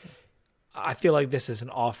 So I feel like this is an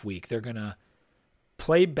off week. They're gonna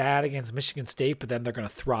play bad against Michigan State, but then they're going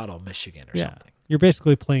to throttle Michigan or something. You're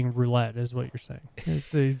basically playing roulette is what you're saying.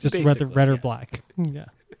 It's just red or black. Yeah.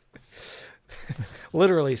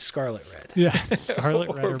 Literally scarlet red. Yeah,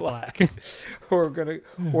 scarlet red or black.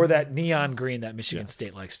 or that neon green that Michigan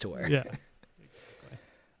State likes to wear. Yeah. Exactly.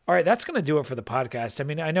 All right, that's going to do it for the podcast. I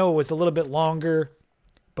mean, I know it was a little bit longer,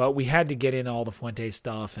 but we had to get in all the Fuente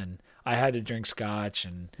stuff, and I had to drink scotch,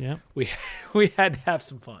 and we had to have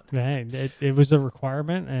some fun. Hey, it was a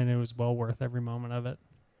requirement, and it was well worth every moment of it.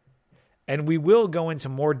 And we will go into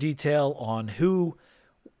more detail on who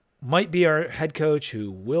might be our head coach,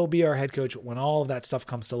 who will be our head coach when all of that stuff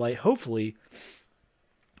comes to light. Hopefully,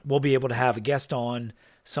 we'll be able to have a guest on,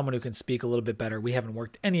 someone who can speak a little bit better. We haven't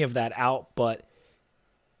worked any of that out, but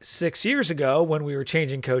 6 years ago when we were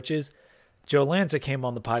changing coaches, Joe Lanza came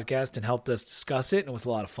on the podcast and helped us discuss it, and it was a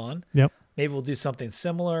lot of fun. Yep. Maybe we'll do something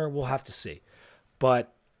similar. We'll have to see.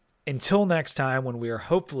 But until next time, when we are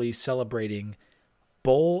hopefully celebrating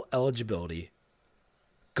bowl eligibility,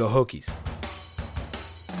 go Hokies.